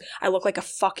friends. I look like a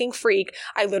fucking freak.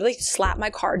 I literally slapped my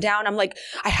card down. I'm like,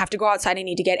 I have to go outside. I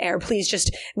need to get air. Please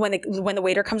just, when the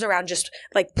waiter comes around, just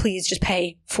like, please just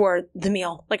pay for the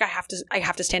meal. Like I have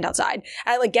to stand outside.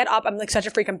 And I like get up. I'm like such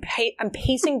a freak. I'm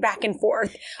pacing back and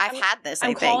forth. I've had this,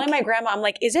 I'm calling my grandma. I'm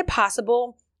like, is it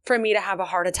possible for me to have a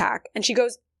heart attack? And she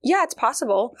goes, yeah, it's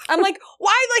possible. I'm like,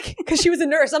 why? Like, because she was a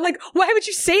nurse. I'm like, why would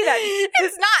you say that?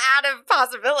 It's not out of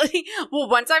possibility. Well,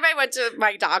 one time I went to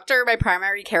my doctor, my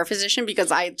primary care physician,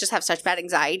 because I just have such bad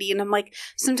anxiety. And I'm like,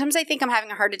 sometimes I think I'm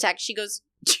having a heart attack. She goes,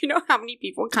 do you know how many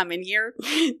people come in here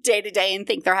day to day and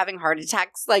think they're having heart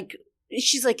attacks? Like,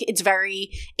 she's like, it's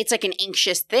like an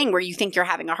anxious thing where you think you're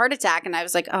having a heart attack. And I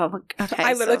was like, oh, okay.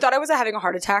 I literally thought I was having a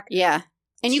heart attack. Yeah.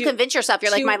 And you convince yourself,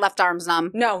 you're like, my left arm's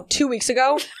numb. No, 2 weeks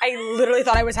ago, I literally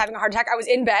thought I was having a heart attack. I was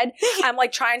in bed. I'm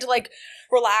like trying to like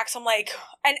relax. I'm like,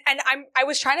 and I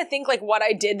was trying to think like what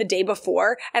I did the day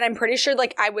before. And I'm pretty sure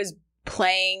like I was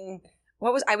playing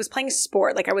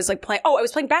sport. Like I was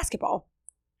playing basketball.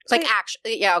 Like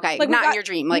actually, yeah, okay. Like not in your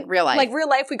dream, like real life. Like real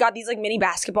life, we got these like mini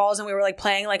basketballs and we were like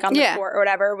playing like on the court or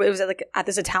whatever. It was like at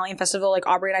this Italian festival. Like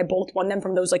Aubrey and I both won them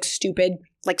from those like stupid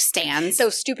like stands.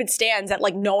 Those stupid stands that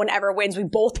like no one ever wins. We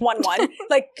both won one.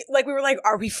 like we were like,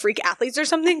 are we freak athletes or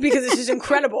something? Because this is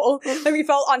incredible. Like we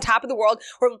felt on top of the world.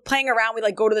 We're playing around. We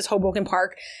like go to this Hoboken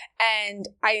park and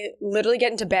I literally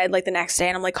get into bed like the next day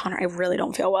and I'm like, Connor, I really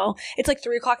don't feel well. It's like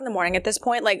 3:00 in the morning at this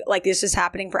point. Like this is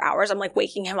happening for hours. I'm like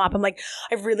waking him up. I'm like,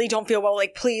 I really don't feel well.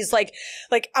 Like please, like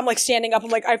I'm like standing up. I'm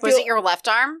like, I feel. Was it your left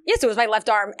arm? Yes, it was my left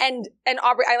arm. And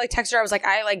Aubrey, I like texted her. I was like,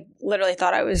 I like literally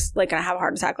thought I was like gonna have a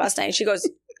heart attack last night. And she goes,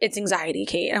 it's anxiety,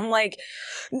 Kate. And I'm like,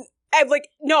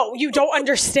 no, you don't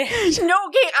understand. No,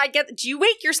 Kate, I get. Do you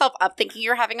wake yourself up thinking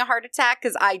you're having a heart attack?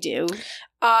 Because I do.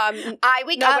 I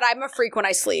wake up, but I'm a freak when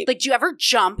I sleep. Like, do you ever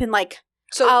jump and like?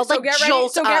 So get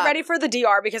ready for the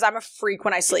DR because I'm a freak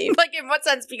when I sleep. Like in what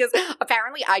sense? Because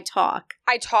apparently I talk,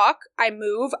 I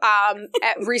move.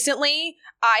 Recently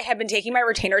I have been taking my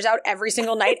retainers out every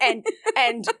single night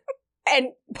and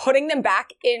putting them back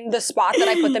in the spot that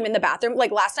I put them in the bathroom.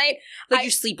 Like last night, you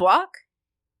sleepwalk?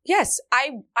 Yes,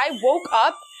 I woke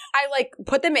up. I like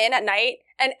put them in at night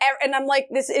and I'm like,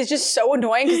 this is just so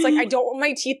annoying because like I don't want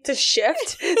my teeth to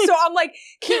shift. So I'm like,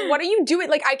 Kate, what are you doing?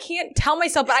 Like I can't tell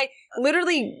myself, but I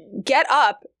literally get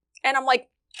up and I'm like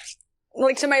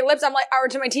to my lips, I'm like, or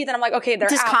to my teeth, and I'm like, okay, they're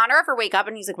Does out. Connor ever wake up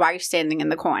and he's like, why are you standing in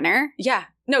the corner? Yeah.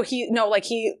 No, he'll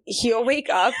wake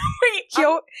up.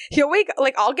 He'll wake,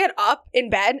 like, I'll get up in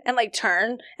bed and, like,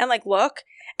 turn and, like, look.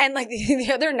 And, like,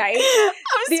 the other night.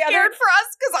 I'm scared for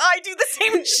us because I do the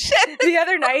same shit. The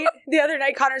other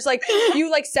night, Connor's like, you,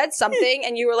 like, said something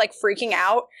and you were, like, freaking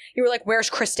out. You were like, where's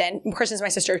Kristen? Kristen's my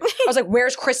sister. I was like,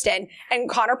 where's Kristen? And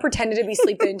Connor pretended to be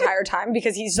asleep the entire time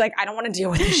because he's like, I don't want to deal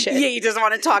with this shit. Yeah, he doesn't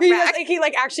want to talk back. He,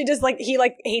 like, actually just, like, he,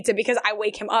 like, hates it because I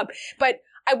wake him up. But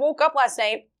I woke up last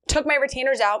night, took my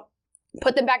retainers out,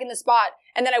 put them back in the spot,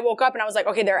 and then I woke up and I was like,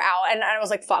 okay, they're out. And I was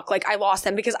like, fuck, like I lost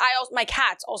them because my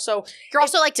cats also. You're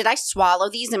also like, did I swallow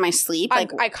these in my sleep?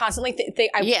 Like I constantly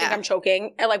think I'm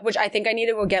choking, and like, which I think I need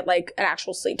to go get like an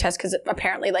actual sleep test because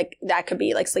apparently like that could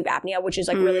be like sleep apnea, which is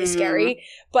like really scary.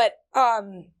 But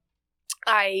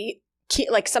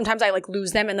like sometimes I like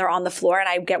lose them and they're on the floor and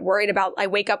I get worried about, I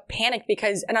wake up panicked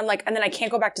because, and I'm like, and then I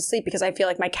can't go back to sleep because I feel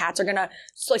like my cats are gonna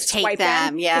like swipe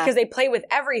them because they play with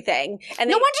everything. And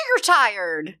no wonder you're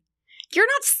tired. You're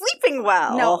not sleeping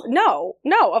well. No,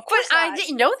 of course but not. I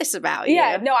didn't know this about you.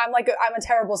 Yeah, no, I'm a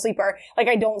terrible sleeper. Like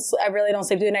I really don't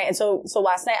sleep through the night. And so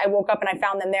last night I woke up and I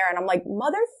found them there and I'm like,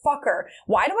 motherfucker,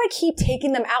 why do I keep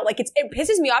taking them out? Like it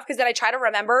pisses me off because then I try to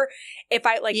remember if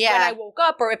I when I woke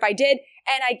up or if I did,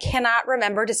 and I cannot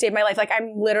remember to save my life. Like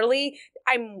I'm literally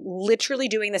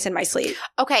doing this in my sleep.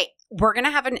 Okay, we're going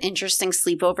to have an interesting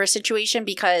sleepover situation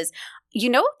because you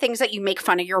know things that you make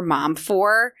fun of your mom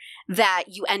for that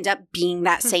you end up being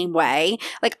that same way.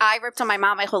 Like I ripped on my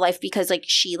mom my whole life because like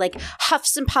she like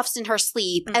huffs and puffs in her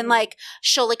sleep and like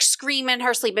she'll like scream in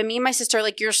her sleep. And me and my sister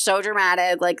like, you're so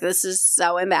dramatic. Like this is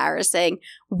so embarrassing.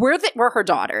 We're her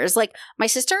daughters. Like my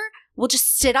sister will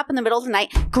just sit up in the middle of the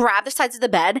night, grab the sides of the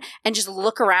bed and just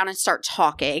look around and start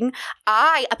talking.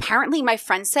 Apparently my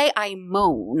friends say I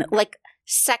moan, like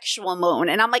sexual moan.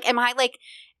 And I'm like, am I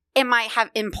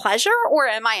in pleasure or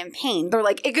am I in pain? They're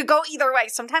like, it could go either way.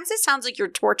 Sometimes it sounds like you're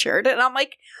tortured. And I'm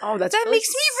like, oh, that really makes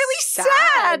me really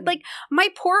sad. Like my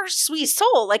poor sweet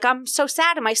soul. Like I'm so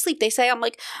sad in my sleep. They say I'm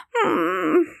like,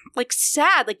 like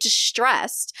sad, like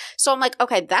distressed. So I'm like,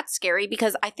 okay, that's scary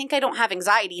because I think I don't have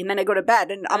anxiety. And then I go to bed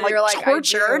and I'm like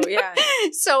tortured. Yeah.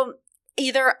 So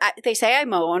either they say I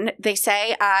moan. They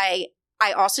say I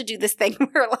also do this thing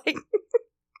where like,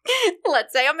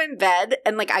 let's say I'm in bed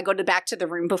and like I go back to the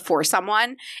room before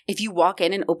someone. If you walk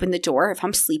in and open the door, if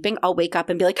I'm sleeping, I'll wake up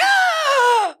and be like,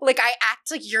 ah! Like I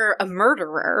act like you're a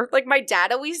murderer. Like my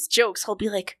dad always jokes. He'll be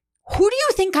like, who do you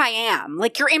think I am?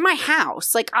 Like you're in my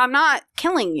house. Like I'm not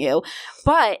killing you.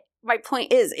 But my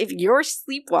point is, if you're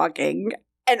sleepwalking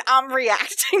and I'm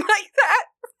reacting like that,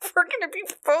 we're going to be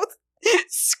both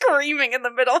screaming in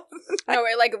the middle of the night. No,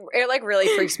 it really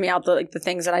freaks me out, the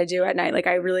things that I do at night. Like,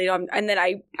 I really don't. And then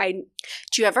I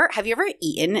have you ever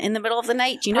eaten in the middle of the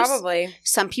night? Do you know probably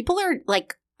some people are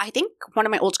like, I think one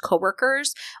of my old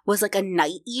coworkers was like a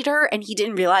night eater, and he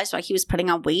didn't realize why he was putting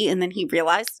on weight, and then he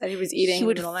realized that he was eating. He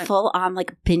would full on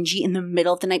like binge eat in the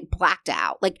middle of the night, blacked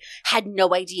out, like had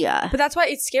no idea. But that's why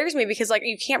it scares me, because like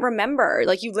you can't remember.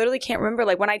 Like you literally can't remember.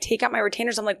 Like when I take out my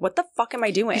retainers, I'm like, what the fuck am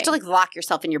I doing? You have to like lock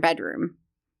yourself in your bedroom.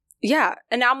 Yeah.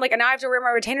 And now I'm like, and now I have to wear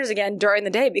my retainers again during the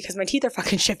day because my teeth are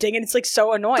fucking shifting, and it's like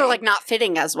so annoying. They're like not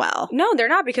fitting as well. No, they're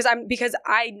not, because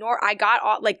I got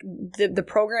all, like the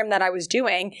program that I was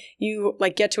doing, you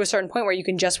like get to a certain point where you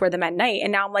can just wear them at night.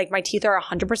 And now I'm like, my teeth are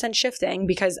 100% shifting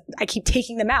because I keep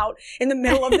taking them out in the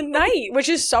middle of the night, which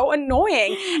is so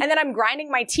annoying. And then I'm grinding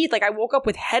my teeth. Like I woke up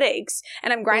with headaches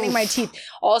and I'm grinding my teeth.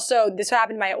 Also, this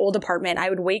happened in my old apartment.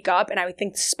 I would wake up and I would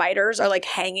think spiders are like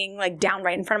hanging like down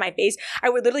right in front of my face.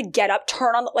 I would literally get up,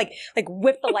 turn on like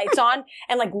whip the lights on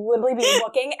and like literally be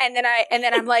looking, and then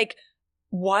I'm like,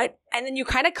 what? And then you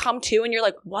kind of come to and you're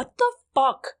like, what the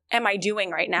fuck am I doing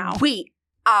right now? Wait,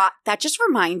 that just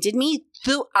reminded me,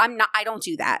 I don't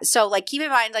do that. So like keep in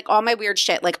mind, like all my weird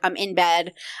shit, like I'm in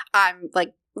bed, I'm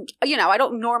like, you know, I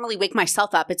don't normally wake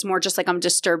myself up. It's more just like I'm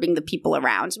disturbing the people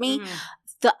around me.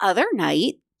 The other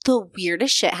night, the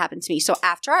weirdest shit happened to me. So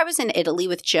after I was in Italy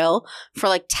with Jill for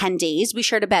like 10 days, we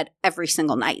shared a bed every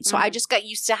single night. So I just got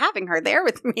used to having her there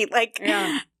with me. Like,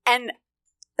 and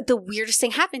the weirdest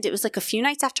thing happened. It was like a few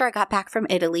nights after I got back from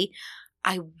Italy.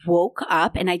 I woke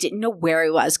up and I didn't know where I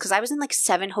was because I was in like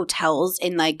 7 hotels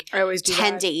in like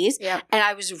 10 days. Yep. And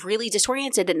I was really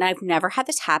disoriented. And I've never had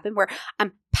this happen where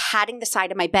I'm patting the side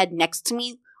of my bed next to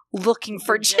me looking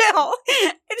for Jill.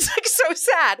 It's like so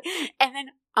sad. And then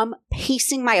I'm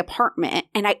pacing my apartment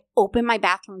and I open my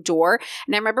bathroom door.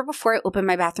 And I remember before I opened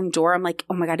my bathroom door, I'm like,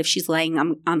 oh my God, if she's laying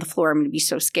on the floor, I'm going to be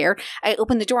so scared. I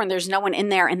open the door and there's no one in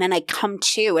there. And then I come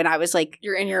to and I was like,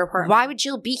 you're in your apartment. Why would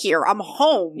Jill be here? I'm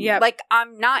home. Yeah. Like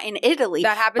I'm not in Italy.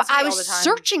 That happens to me all the time. I was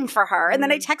searching for her. And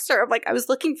then I text her. I'm like, I was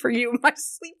looking for you in my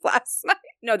sleep last night.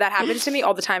 No, that happens to me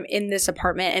all the time in this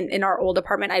apartment. And in our old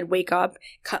apartment, I'd wake up,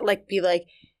 be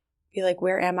like,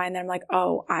 where am I? And then I'm like,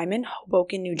 oh, I'm in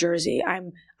Hoboken, New Jersey.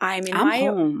 I'm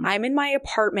in my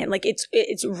apartment. Like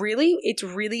it's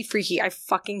really freaky. I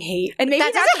fucking hate. And maybe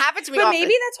that doesn't happen to me. But often.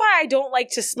 Maybe that's why I don't like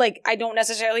to I don't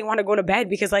necessarily want to go to bed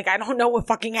because like I don't know what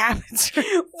fucking happens.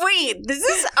 Wait,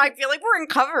 I feel like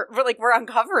we're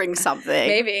uncovering something.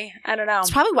 Maybe. I don't know.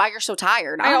 It's probably why you're so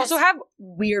tired. I also have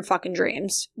weird fucking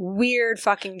dreams. Do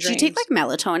you take like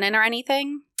melatonin or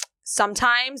anything?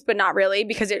 Sometimes, but not really,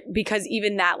 because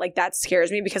even that, like, that scares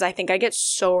me because I think I get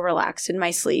so relaxed in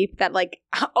my sleep that, like,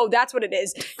 oh, that's what it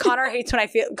is. Connor hates when I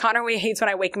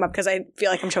wake him up because I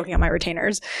feel like I'm choking on my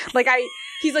retainers. Like,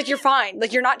 he's like, you're fine.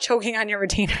 Like, you're not choking on your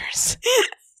retainers.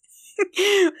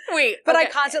 Wait. But okay. I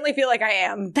constantly feel like I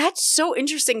am. That's so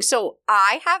interesting. So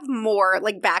I have more,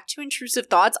 like, back to intrusive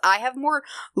thoughts, I have more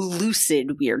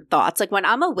lucid weird thoughts. Like, when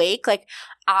I'm awake, like,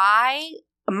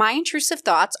 my intrusive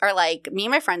thoughts are like, me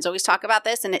and my friends always talk about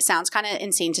this, and it sounds kind of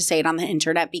insane to say it on the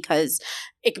internet because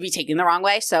it could be taken the wrong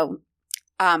way. So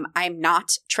I'm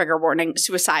not trigger warning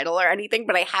suicidal or anything,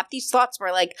 but I have these thoughts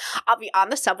where like I'll be on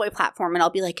the subway platform and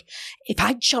I'll be like, if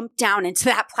I jump down into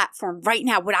that platform right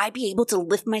now, would I be able to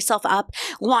lift myself up,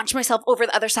 launch myself over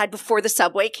the other side before the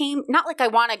subway came? Not like I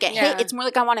want to get hit. It's more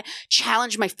like I want to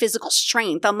challenge my physical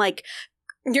strength. I'm like,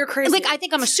 you're crazy. Like, I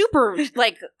think I'm a super,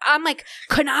 like, I'm like,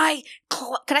 could I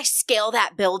scale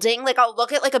that building? Like, I'll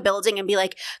look at, like, a building and be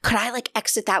like, could I, like,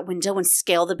 exit that window and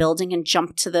scale the building and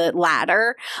jump to the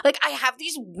ladder? Like, I have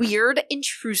these weird,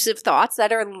 intrusive thoughts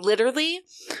that are literally.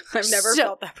 I've never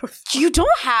felt that before. You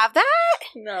don't have that?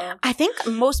 No. I think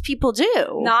most people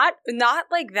do. Not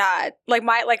like that.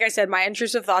 Like I said, my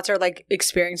intrusive thoughts are, like,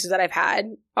 experiences that I've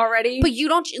had already. But you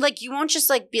won't just,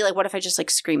 like, be like, what if I just,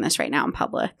 like, scream this right now in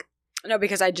public? No,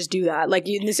 because I just do that. Like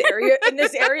in this area,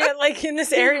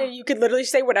 you could literally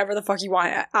say whatever the fuck you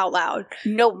want out loud.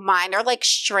 No, mine are like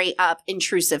straight up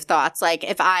intrusive thoughts. Like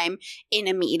if I'm in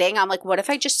a meeting, I'm like, what if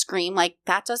I just scream? Like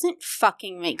that doesn't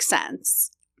fucking make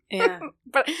sense. Yeah.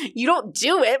 But you don't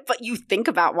do it, but you think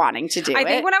about wanting to do it. I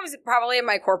think when I was probably in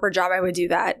my corporate job, I would do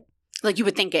that. Like you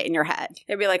would think it in your head.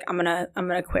 It'd be like, I'm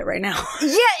gonna quit right now.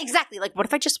 Yeah, exactly. Like what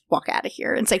if I just walk out of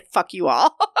here and say, fuck you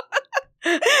all?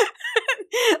 But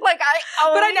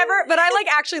I like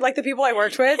actually like the people I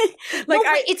worked with. Like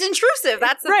it's intrusive.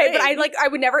 That's the right. thing. But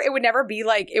it would never be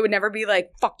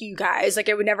like fuck you guys. Like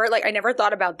it would never I never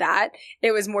thought about that.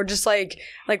 It was more just like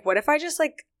what if I just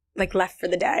like left for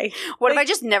the day? What if I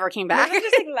just never came back? What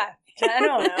if I just left? I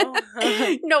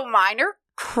don't know. No, mine are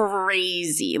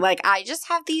crazy. Like, I just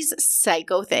have these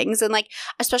psycho things. And, like,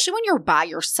 especially when you're by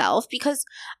yourself, because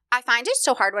I find it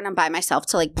so hard when I'm by myself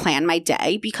to, like, plan my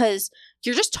day because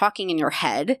you're just talking in your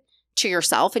head to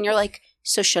yourself and you're like,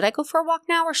 so should I go for a walk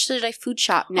now or should I food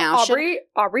shop now?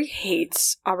 Aubrey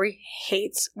hates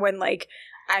when, like,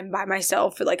 I'm by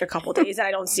myself for like a couple days and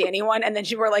I don't see anyone, and then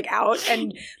we're like out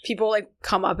and people like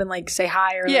come up and like say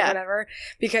hi or like, whatever,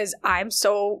 because I'm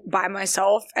so by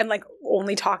myself and like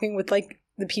only talking with like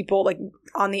the people like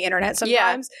on the internet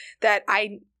sometimes that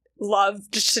I love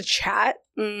just to chat.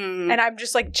 And I'm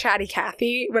just like chatty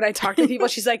Cathy when I talk to people.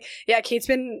 She's like, yeah, Kate's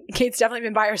definitely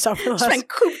been by herself for the last. She's been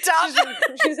cooped up.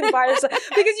 She's been by herself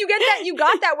because you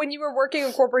got that when you were working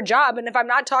a corporate job. And if I'm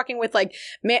not talking with like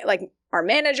our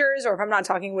managers, or if I'm not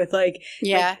talking with like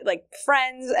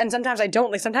friends, and sometimes I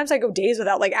don't, like sometimes I go days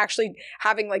without like actually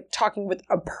having like talking with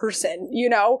a person, you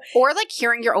know, or like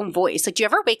hearing your own voice. Like, do you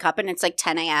ever wake up and it's like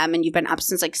 10 a.m. and you've been up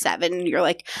since like 7 and you're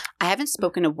like, I haven't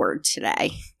spoken a word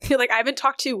today. You're like, I haven't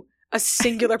talked to a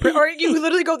singular person, or you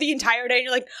literally go the entire day and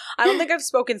you're like, I don't think I've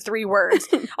spoken 3 words.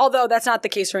 Although that's not the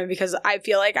case for me, because I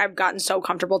feel like I've gotten so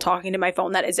comfortable talking to my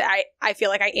phone that I feel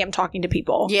like I am talking to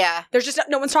people. Yeah. There's just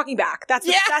no one's talking back. That's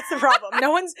the problem.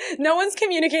 No one's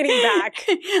communicating back.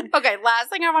 Okay, last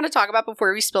thing I want to talk about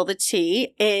before we spill the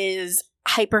tea is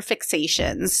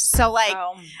hyperfixations. So like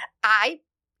I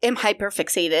am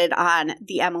hyperfixated on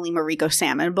the Emily Marico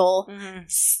salmon bowl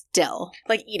still.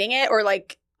 Like eating it, or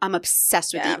like I'm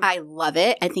obsessed with it. I love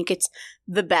it. I think it's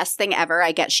the best thing ever.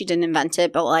 I get she didn't invent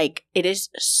it, but like it is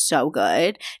so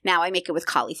good. Now I make it with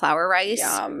cauliflower rice.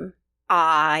 Yum.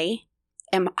 I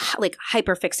am like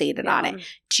hyper fixated on it.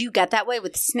 Do you get that way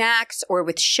with snacks or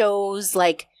with shows?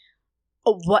 Like,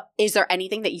 what is there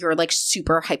anything that you're like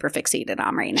super hyper fixated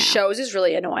on right now? Shows is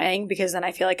really annoying because then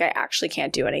I feel like I actually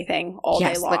can't do anything all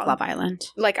day long. Like Love Island.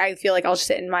 Like I feel like I'll just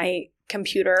sit in my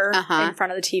computer in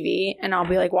front of the TV and I'll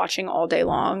be like watching all day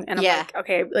long, and I'm like,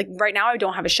 okay, like right now I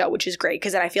don't have a show, which is great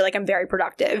because then I feel like I'm very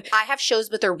productive. I have shows,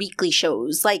 but they're weekly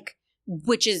shows, like,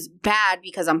 which is bad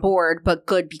because I'm bored, but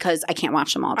good because I can't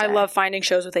watch them all day. I love finding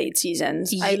shows with 8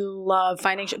 seasons. I love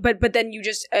finding but then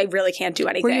I really can't do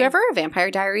anything. Were you ever a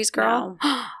Vampire Diaries girl?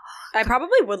 No. I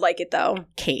probably would like it though.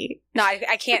 Kate. No,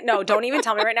 I can't. No, don't even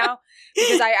tell me right now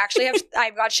because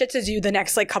I've got shit to do the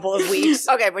next like couple of weeks.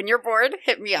 Okay, when you're bored,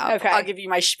 hit me up. Okay. I'll give you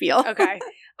my spiel. Okay.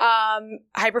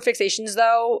 Hyperfixations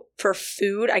though, for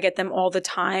food, I get them all the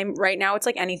time. Right now it's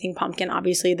like anything pumpkin,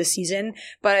 obviously the season,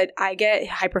 but I get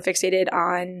hyperfixated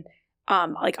on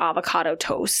like avocado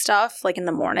toast stuff like in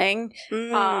the morning.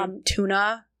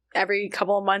 Tuna. Every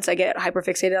couple of months I get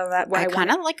hyperfixated on that. I kind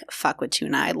of like fuck with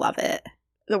tuna. I love it.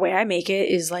 The way I make it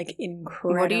is like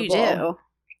incredible. What do you do?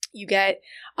 You get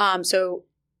so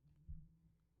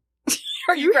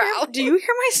Are you do you hear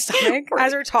my stomach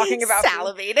as we're talking about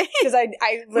salivating? Because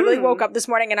I literally woke up this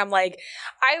morning and I'm like,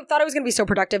 I thought I was gonna be so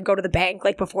productive, go to the bank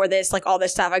like before this, like all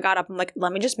this stuff. I got up, I'm like,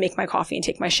 let me just make my coffee and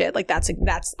take my shit. Like that's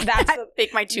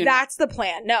make my tuna. That's the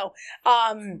plan. No.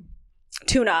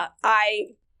 Tuna.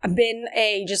 I've been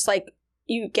just like,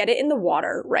 you get it in the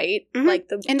water, right? Like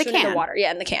in the can. In the water.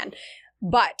 Yeah, in the can.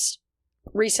 But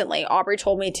recently, Aubrey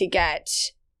told me to get,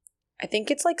 I think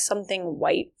it's like something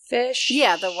whitefish.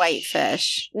 Yeah, the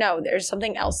whitefish. No, there's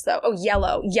something else though. Oh,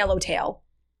 yellowtail.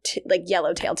 Like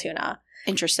yellowtail tuna.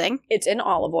 Interesting. It's in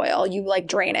olive oil. You like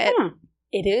drain it.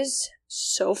 It is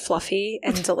so fluffy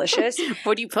and delicious.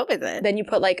 What do you put with it? Then you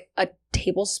put like a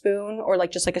tablespoon or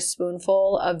like just like a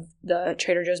spoonful of the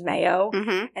Trader Joe's mayo.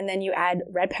 And then you add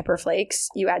red pepper flakes.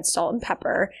 You add salt and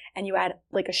pepper. And you add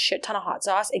like a shit ton of hot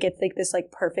sauce. It gets like this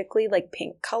like perfectly like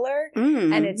pink color.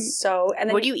 And it's so... And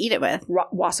then what do you eat it with?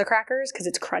 Wassa crackers because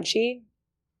it's crunchy.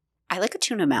 I like a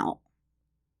tuna melt.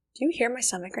 Do you hear my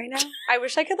stomach right now? I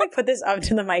wish I could like put this up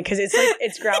to the mic because it's like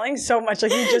it's growling so much.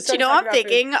 Like you just. Do you know what I'm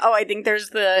thinking? Food. Oh, I think there's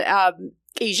the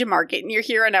Asian market near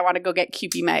here, and I want to go get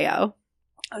Kewpie mayo.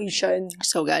 Oh, you should.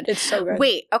 So good. It's so good.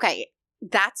 Wait, okay.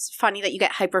 That's funny that you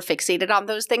get hyper fixated on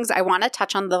those things. I want to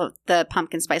touch on the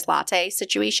pumpkin spice latte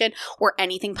situation or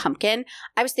anything pumpkin.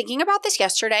 I was thinking about this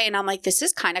yesterday, and I'm like, this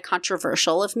is kind of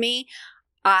controversial of me.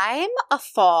 I'm a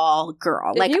fall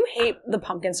girl. If like, you hate the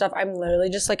pumpkin stuff, I'm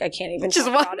literally just like, I can't even talk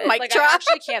about it. Like, I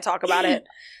actually can't talk about it.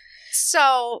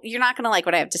 So you're not going to like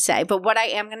what I have to say. But what I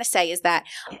am going to say is that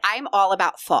I'm all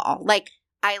about fall. Like,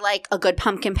 I like a good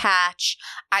pumpkin patch.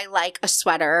 I like a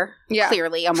sweater. Yeah.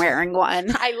 Clearly, I'm wearing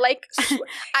one. I like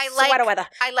sweater weather.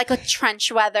 I like a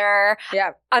trench weather.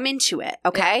 Yeah. I'm into it,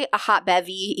 okay? Yeah. A hot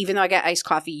bevy, even though I get iced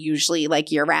coffee usually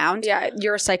like year round. Yeah,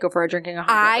 you're a psycho for drinking a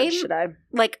hot beverage, should I?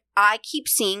 Like, I keep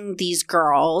seeing these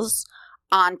girls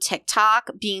on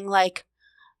TikTok being like,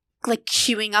 like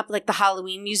queuing up like the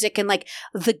Halloween music and like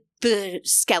the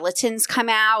skeletons come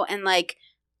out and like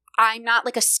I'm not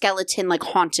like a skeleton like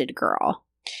haunted girl.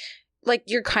 Like,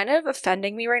 you're kind of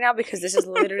offending me right now because this is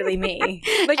literally me.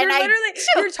 Like,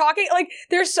 you're talking, like,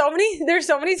 there's so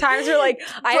many times where, like,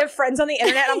 I have friends on the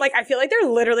internet and I'm like, I feel like they're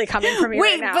literally coming for me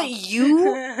right now.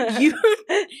 Wait,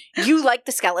 but you like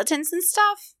the skeletons and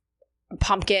stuff?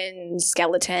 Pumpkins,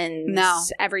 skeletons, no,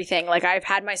 everything. Like, I've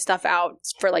had my stuff out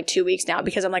for like 2 weeks now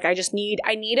because I'm like, I need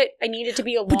it to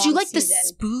be a long But you like season. the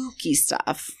spooky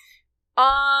stuff.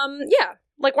 Yeah.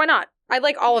 Like, why not? I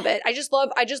like all of it. I just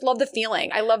love the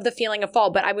feeling. I love the feeling of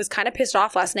fall, but I was kind of pissed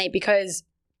off last night because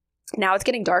now it's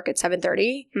getting dark at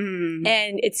 7:30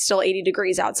 and it's still 80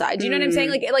 degrees outside. Do you know what I'm saying?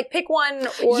 Like pick one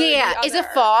or the other. Is it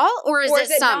fall or is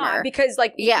it summer? Not? Because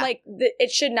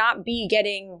it should not be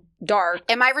getting dark.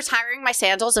 Am I retiring my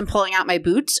sandals and pulling out my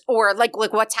boots or like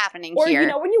what's happening or, here? Or, you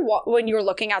know, when you're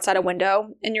looking outside a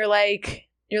window and you're like,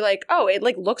 oh, it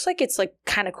like looks like it's like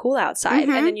kind of cool outside.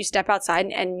 And then you step outside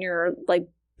and you're like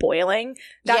boiling.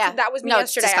 That was me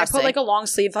yesterday. I put like a long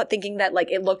sleeve thinking that like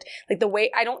it looked like the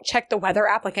way I don't check the weather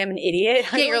app like I'm an idiot.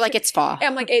 Yeah, you're like it's fall.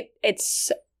 I'm like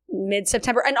it's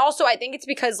mid-September. And also I think it's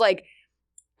because like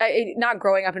not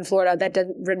growing up in Florida, that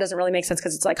doesn't really make sense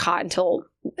because it's like hot until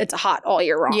it's hot all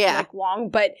year long.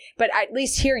 But at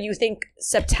least here you think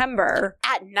September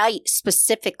at night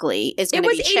specifically is going to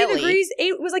be chilly. 80 degrees.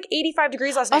 It was like 85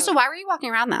 degrees last night. Also, why were you walking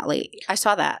around that late? I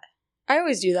saw that. I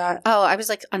always do that. Oh, I was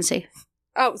like unsafe.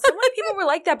 Oh, so many people were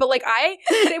like that, but like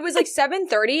it was like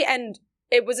 7:30 and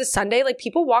it was a Sunday. Like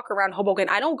people walk around Hoboken.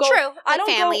 I don't go. True. I don't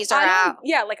families are out.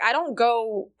 Yeah, like I don't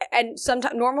go. And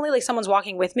sometimes normally like someone's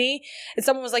walking with me, and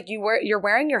someone was like, "You're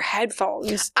wearing your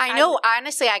headphones." I know.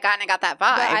 Honestly, I got that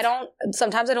vibe. But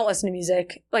sometimes I don't listen to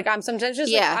music. Like I'm sometimes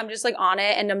just like, I'm just like on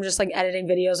it, and I'm just like editing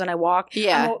videos, and I walk.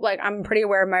 Yeah. I'm pretty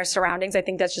aware of my surroundings. I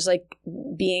think that's just like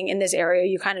being in this area.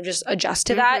 You kind of just adjust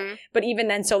to that. But even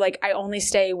then, so like I only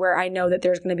stay where I know that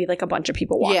there's going to be like a bunch of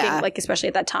people walking. Like especially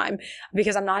at that time,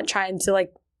 because I'm not trying to like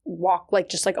walk like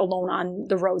just like alone on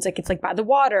the roads, like it's like by the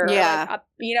water, yeah, or, like, up,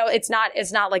 you know, it's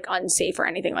not like unsafe or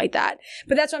anything like that.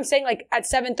 But that's what I'm saying, like at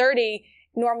 7:30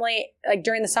 normally, like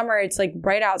during the summer it's like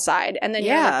bright outside, and then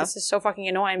you're like, this is so fucking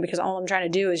annoying because all I'm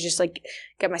trying to do is just like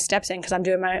get my steps in because I'm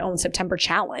doing my own September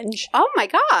challenge. Oh my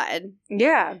god.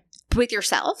 Yeah. With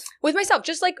yourself? With myself,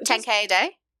 just like 10K a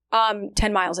day?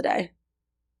 10 miles a day.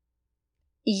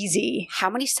 Easy. How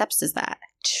many steps is that?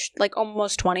 Like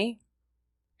almost 20.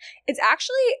 It's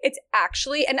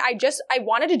actually, and I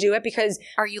wanted to do it because.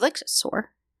 Are you like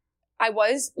sore? I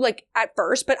was like at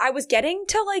first, but I was getting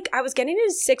to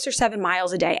 6 or 7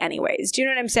 miles a day anyways. Do you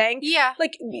know what I'm saying? Yeah.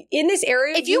 Like in this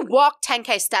area. If you walk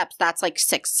 10K steps, that's like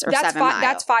 6 or 7 miles.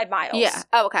 That's 5 miles. Yeah.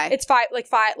 Oh, okay. It's 5-ish,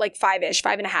 5.5,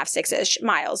 6-ish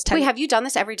miles. 10. Wait, have you done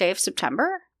this every day of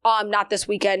September? Not this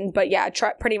weekend, but yeah,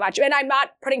 pretty much. And I'm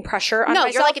not putting pressure on myself.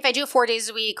 No, you're like, if I do it 4 days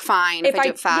a week, fine. If I do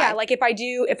it 5. Yeah, like if I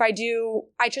do,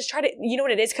 I just try to, you know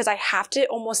what it is? Because I have to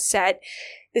almost set,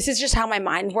 this is just how my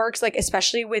mind works, like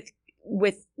especially with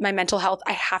my mental health,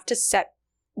 I have to set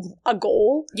a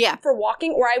goal for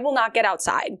walking or I will not get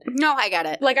outside. No, I get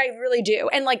it. Like I really do.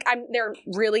 And like there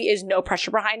really is no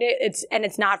pressure behind it.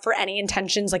 It's not for any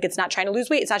intentions. Like it's not trying to lose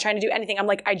weight. It's not trying to do anything. I'm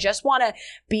like, I just want to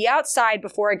be outside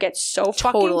before it gets so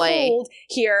fucking cold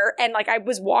here. And like I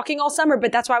was walking all summer,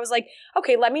 but that's why I was like,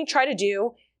 okay, let me try to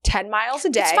do 10 miles a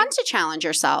day. It's fun to challenge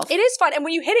yourself. It is fun. And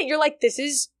when you hit it, you're like, this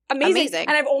is amazing.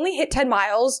 And I've only hit 10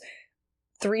 miles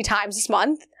 3 times this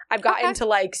month. I've gotten to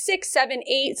like 6, 7,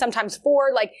 8, sometimes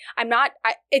 4. Like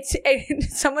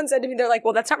someone said to me, they're like,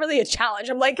 well, that's not really a challenge.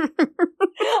 I'm like,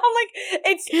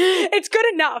 it's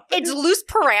good enough. It's loose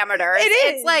parameters. It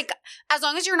is. It's like, as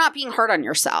long as you're not being hard on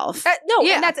yourself.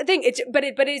 And that's the thing. But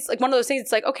it's like one of those things.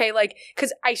 It's like, okay, like,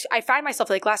 cause I find myself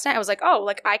like last night, I was like, oh,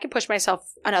 like I can push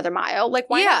myself another mile. Like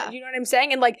why not? You know what I'm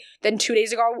saying? And like, then 2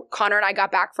 days ago, Connor and I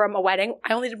got back from a wedding.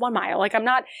 I only did 1 mile. Like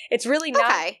it's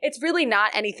really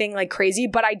not anything like crazy,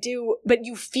 but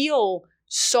you feel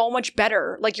so much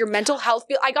better. Like your mental health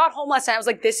I got home last night. I was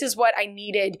like, this is what I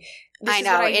needed. I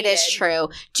know, it is true.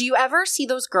 Do you ever see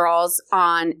those girls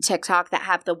on TikTok that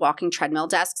have the walking treadmill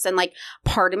desks? And like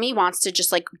part of me wants to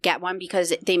just like get one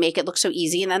because they make it look so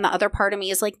easy. And then the other part of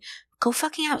me is like, go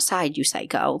fucking outside, you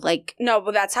psycho. Like, no,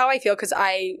 but that's how I feel because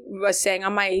I was saying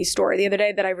on my story the other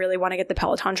day that I really want to get the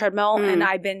Peloton treadmill.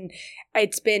 And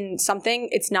it's been something,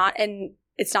 it's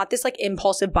not this like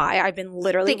impulsive buy. I've been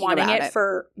literally wanting it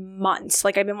for months.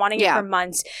 Like I've been wanting it for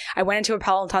months. I went into a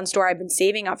Peloton store. I've been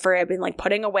saving up for it. I've been like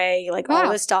putting away like all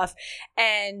this stuff.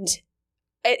 And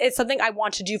it's something I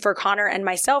want to do for Connor and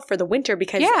myself for the winter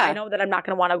because I know that I'm not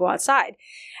going to want to go outside.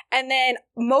 And then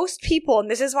most people,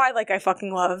 and this is why like I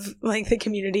fucking love like the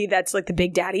community that's like the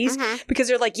big daddies, because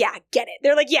they're like, yeah, get it.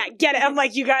 They're like, yeah, get it. I'm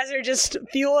like, you guys are just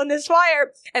fueling this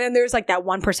fire. And then there's like that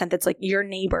 1% that's like your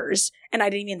neighbors. And I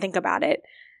didn't even think about it.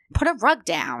 Put a rug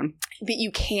down. But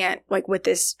you can't, like, with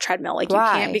this treadmill. Like,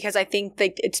 Why? you can't, because I think,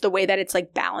 like, it's the way that it's,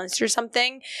 like, balanced or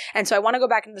something. And so I want to go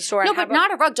back into the store. No, but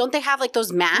not a rug. Don't they have, like,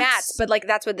 those mats? Mats, but, like,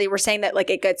 that's what they were saying, that, like,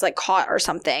 it gets, like, caught or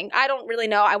something. I don't really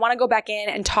know. I want to go back in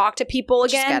and talk to people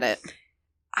again. Just get it.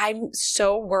 I'm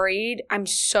so worried. I'm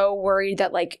so worried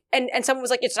that, like, and someone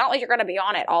was like, it's not like you're going to be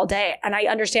on it all day. And I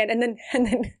understand. And then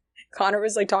Connor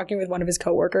was like talking with one of his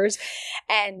coworkers,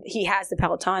 and he has the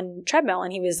Peloton treadmill,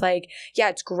 and he was like, yeah,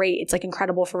 it's great. It's like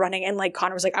incredible for running. And like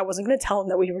Connor was like, I wasn't going to tell him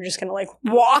that we were just going to like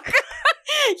walk.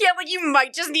 Yeah, like you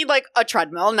might just need like a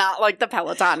treadmill, not like the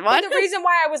Peloton one. But the reason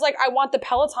why I was like, I want the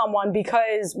Peloton one,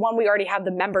 because one, we already have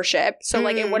the membership. So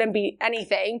like it wouldn't be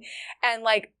anything. And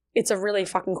like, it's a really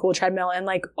fucking cool treadmill. And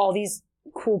like all these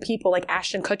cool people, like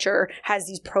Ashton Kutcher has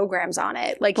these programs on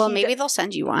it. Like, well, maybe they'll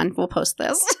send you one. We'll post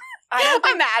this.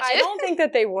 I don't think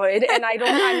that they would, and I'm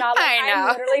not like, I'm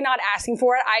literally not asking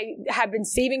for it. I have been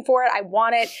saving for it. I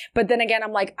want it, but then again,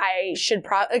 I'm like, I should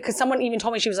probably, because someone even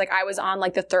told me, she was like, I was on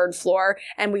like the 3rd floor,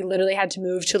 and we literally had to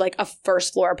move to like a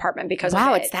 1st floor apartment because of it.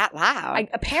 Wow, it's that loud.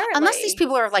 Apparently, unless these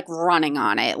people are like running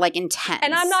on it, like intense.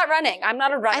 And I'm not running. I'm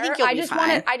not a runner. I think you'll be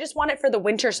fine. I just want it for the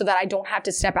winter so that I don't have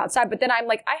to step outside. But then I'm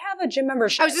like, I have a gym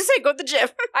membership. I was just saying, go to the gym.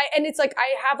 And it's like,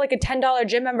 I have like a $10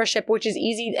 gym membership, which is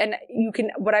easy, and you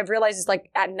can. What I've realized is like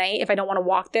at night, if I don't want to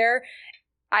walk there,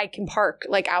 I can park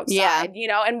like outside, you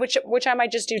know, and which I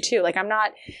might just do too. Like I'm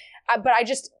not, but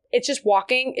it's just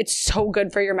walking. It's so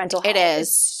good for your mental health. It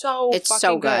is. It's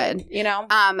so good. You know?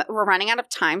 We're running out of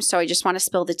time, so I just want to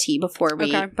spill the tea before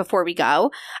we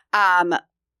go. I'm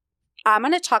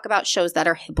going to talk about shows that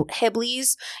are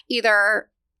Hiblies.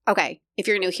 Either, okay, if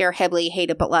you're new here, Hibli,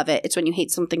 hate it but love it. It's when you hate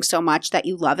something so much that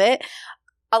you love it.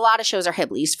 A lot of shows are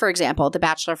Hiblies. For example, the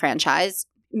Bachelor franchise.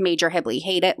 Major Hibli,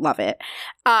 hate it, love it.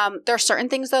 There are certain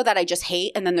things though that I just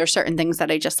hate, and then there's certain things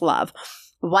that I just love.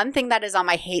 One thing that is on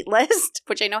my hate list,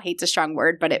 which I know hate's a strong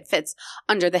word, but it fits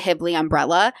under the Hibli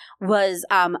umbrella, was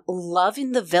Love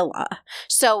in the Villa.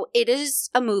 So it is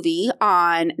a movie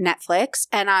on Netflix,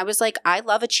 and I was like, I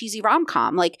love a cheesy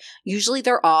rom-com. Like usually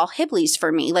they're all Hiblies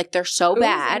for me. Like they're so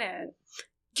bad. Who's in it?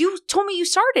 You told me you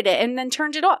started it and then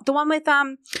turned it off. The one with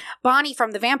Bonnie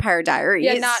from the Vampire Diaries.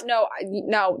 Yeah,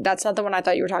 no, that's not the one I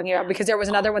thought you were talking about, because there was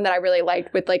another one that I really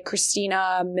liked with like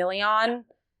Christina Milian.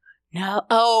 No.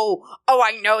 Oh,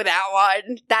 I know that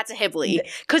one. That's a Hibli.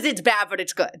 Because it's bad, but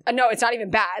it's good. No, it's not even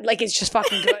bad. Like, it's just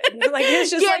fucking good. Like,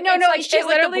 it's just she's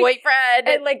like the boyfriend.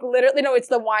 And like, literally, no, it's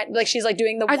the wine. Like, she's like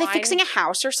doing the wine. Are they fixing a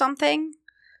house or something?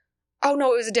 Oh,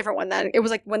 no, it was a different one then. It was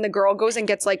like when the girl goes and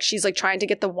gets like, she's like trying to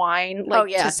get the wine,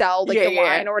 like to sell like the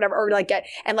wine or whatever, or like get,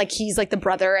 and like he's like the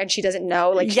brother and she doesn't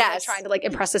know, like she's like, trying to like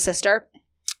impress the sister.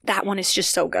 That one is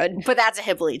just so good. But that's a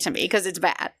Hibli to me because it's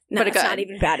bad. No, but it's not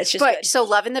even bad. It's just good. So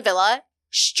Love in the Villa,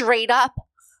 straight up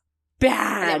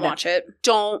bad. I didn't watch it.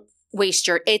 Don't waste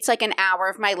it's like an hour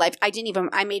of my life. I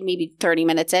made maybe 30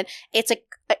 minutes in. It's like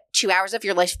 2 hours of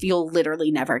your life you'll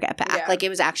literally never get back. Yeah. Like it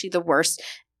was actually the worst.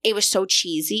 It was so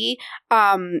cheesy.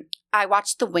 I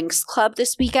watched The Winx Club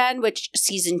this weekend, which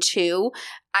season 2.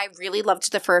 I really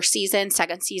loved the first season.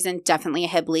 Second season, definitely a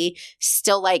Hibli.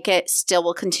 Still like it. Still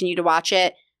will continue to watch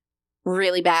it.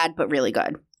 Really bad, but really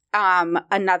good.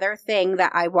 Another thing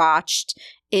that I watched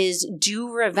is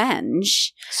Do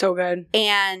Revenge. So good.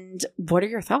 And what are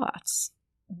your thoughts?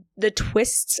 The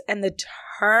twists and the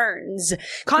turns.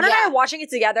 Connor and I are watching it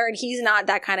together, and he's not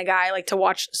that kind of guy like to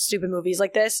watch stupid movies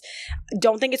like this.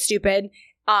 Don't think it's stupid.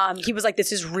 He was like,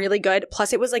 this is really good.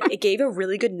 Plus, it was like, it gave a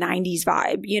really good 90s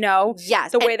vibe, you know?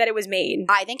 Yes. The way that it was made.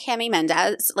 I think Hammy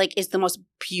Mendez, like, is the most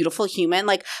beautiful human.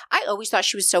 Like, I always thought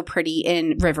she was so pretty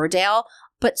in Riverdale,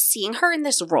 but seeing her in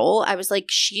this role, I was like,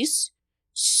 she's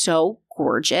so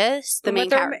gorgeous. The main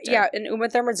character. Yeah, and Uma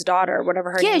Thurman's daughter,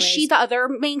 whatever her name is. Yeah, she the other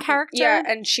main character. Yeah,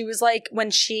 and she was like,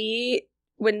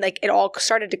 when like it all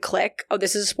started to click. Oh,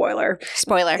 this is a spoiler.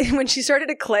 Spoiler. When she started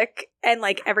to click and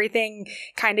like everything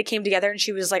kind of came together, and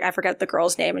she was like, I forget the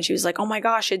girl's name, and she was like, oh my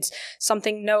gosh, it's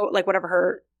something like whatever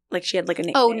her, like she had like a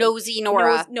name. Oh, Nosy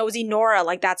Nora. Nosy Nora,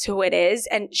 like that's who it is.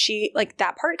 And she, like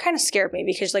that part kind of scared me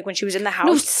because like when she was in the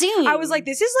house, I was like,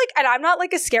 this is like, and I'm not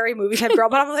like a scary movie type girl,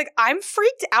 but I'm like, I'm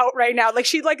freaked out right now. Like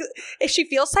she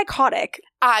feels psychotic.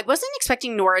 I wasn't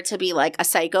expecting Nora to be like a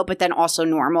psycho, but then also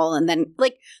normal. And then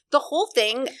like the whole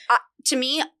thing, to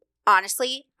me,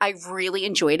 honestly, I really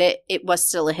enjoyed it. It was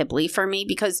still a Hibli for me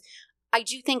because I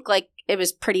do think like it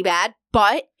was pretty bad,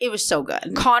 but it was so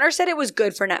good. Connor said it was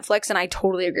good for Netflix, and I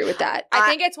totally agree with that. I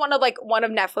think it's one of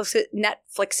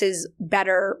Netflix's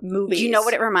better movies. You know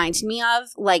what it reminds me of?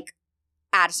 Like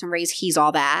Addison Rae's He's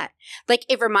All That. Like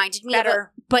it reminded me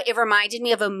but it reminded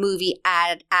me of a movie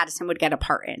Addison would get a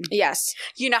part in. Yes.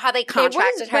 You know how they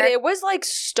contracted her? But it was like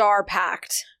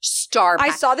star-packed. Star-packed.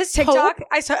 I saw this TikTok.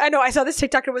 I saw this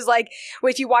TikTok. It was like,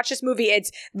 if you watch this movie,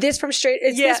 it's this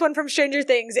one from Stranger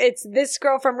Things. It's this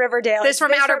girl from Riverdale. This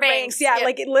from Outer Banks. Yeah,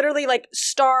 like it literally like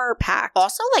star-packed.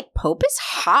 Also, like Pope is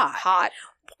hot.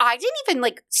 I didn't even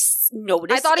like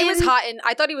notice. I thought he was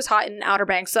hot in Outer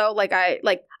Banks. So I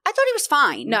thought he was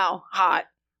fine. No, hot.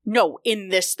 No, in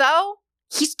this though,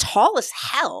 he's tall as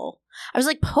hell. I was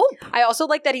like, Pope. I also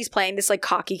like that he's playing this like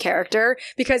cocky character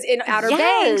because in Outer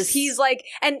Banks he's like,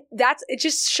 and it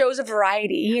just shows a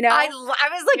variety, you know. I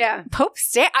was like, Pope.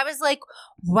 I was like,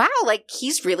 wow, like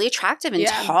he's really attractive and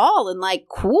tall and like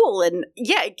cool, and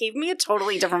it gave me a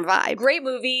totally different vibe. Great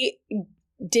movie.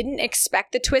 Didn't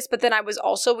expect the twist, but then I was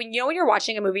also when you're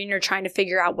watching a movie and you're trying to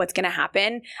figure out what's going to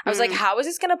happen, I was like, how is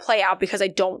this going to play out? Because I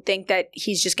don't think that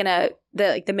he's just going to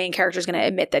the main character is going to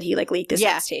admit that he like leaked this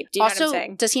sex tape. Do you know what I'm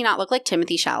saying? Does he not look like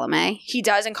Timothée Chalamet? He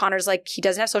does, and Connor's like, he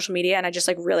doesn't have social media, and I just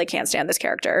like really can't stand this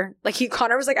character. Like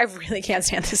Connor was like, I really can't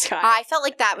stand this guy. I felt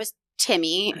like that was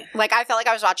Timmy. Like I felt like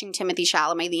I was watching Timothée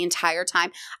Chalamet the entire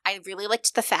time. I really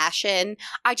liked the fashion.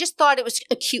 I just thought it was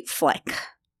a cute flick.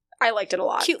 I liked it a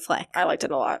lot. Cute flick. I liked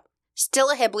it a lot. Still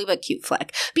a Hibley, but cute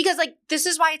flick. Because, like, this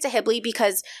is why it's a Hibley,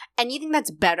 because anything that's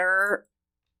better,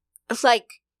 like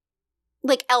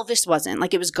Elvis wasn't.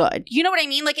 Like, it was good. You know what I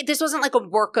mean? Like, this wasn't like a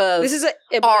work of This is a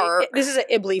art. This is a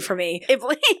Ibley for me.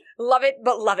 Ibley? Love it,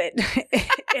 but love it.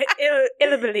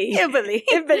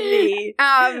 Ibley.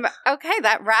 Okay,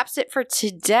 that wraps it for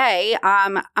today.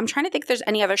 I'm trying to think if there's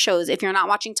any other shows. If you're not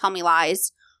watching Tell Me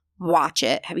Lies, watch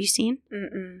it. Have you seen?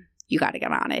 Mm-mm. You got to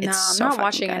get on it. No, I'm not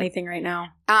watching anything right now.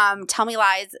 Tell Me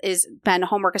Lies is been a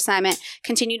homework assignment.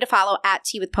 Continue to follow at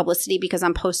Tea with Publicity because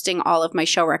I'm posting all of my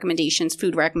show recommendations,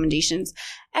 food recommendations,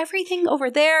 everything over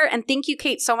there. And thank you,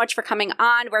 Kate, so much for coming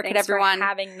on. Where could everyone for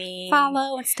having me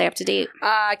follow and stay up to date?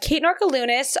 Kate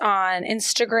Norkalunas on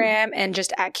Instagram and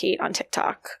just at Kate on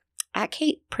TikTok. At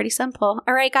Kate, pretty simple.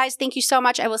 All right, guys, thank you so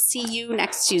much. I will see you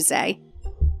next Tuesday.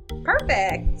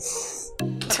 Perfect.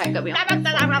 Okay, go.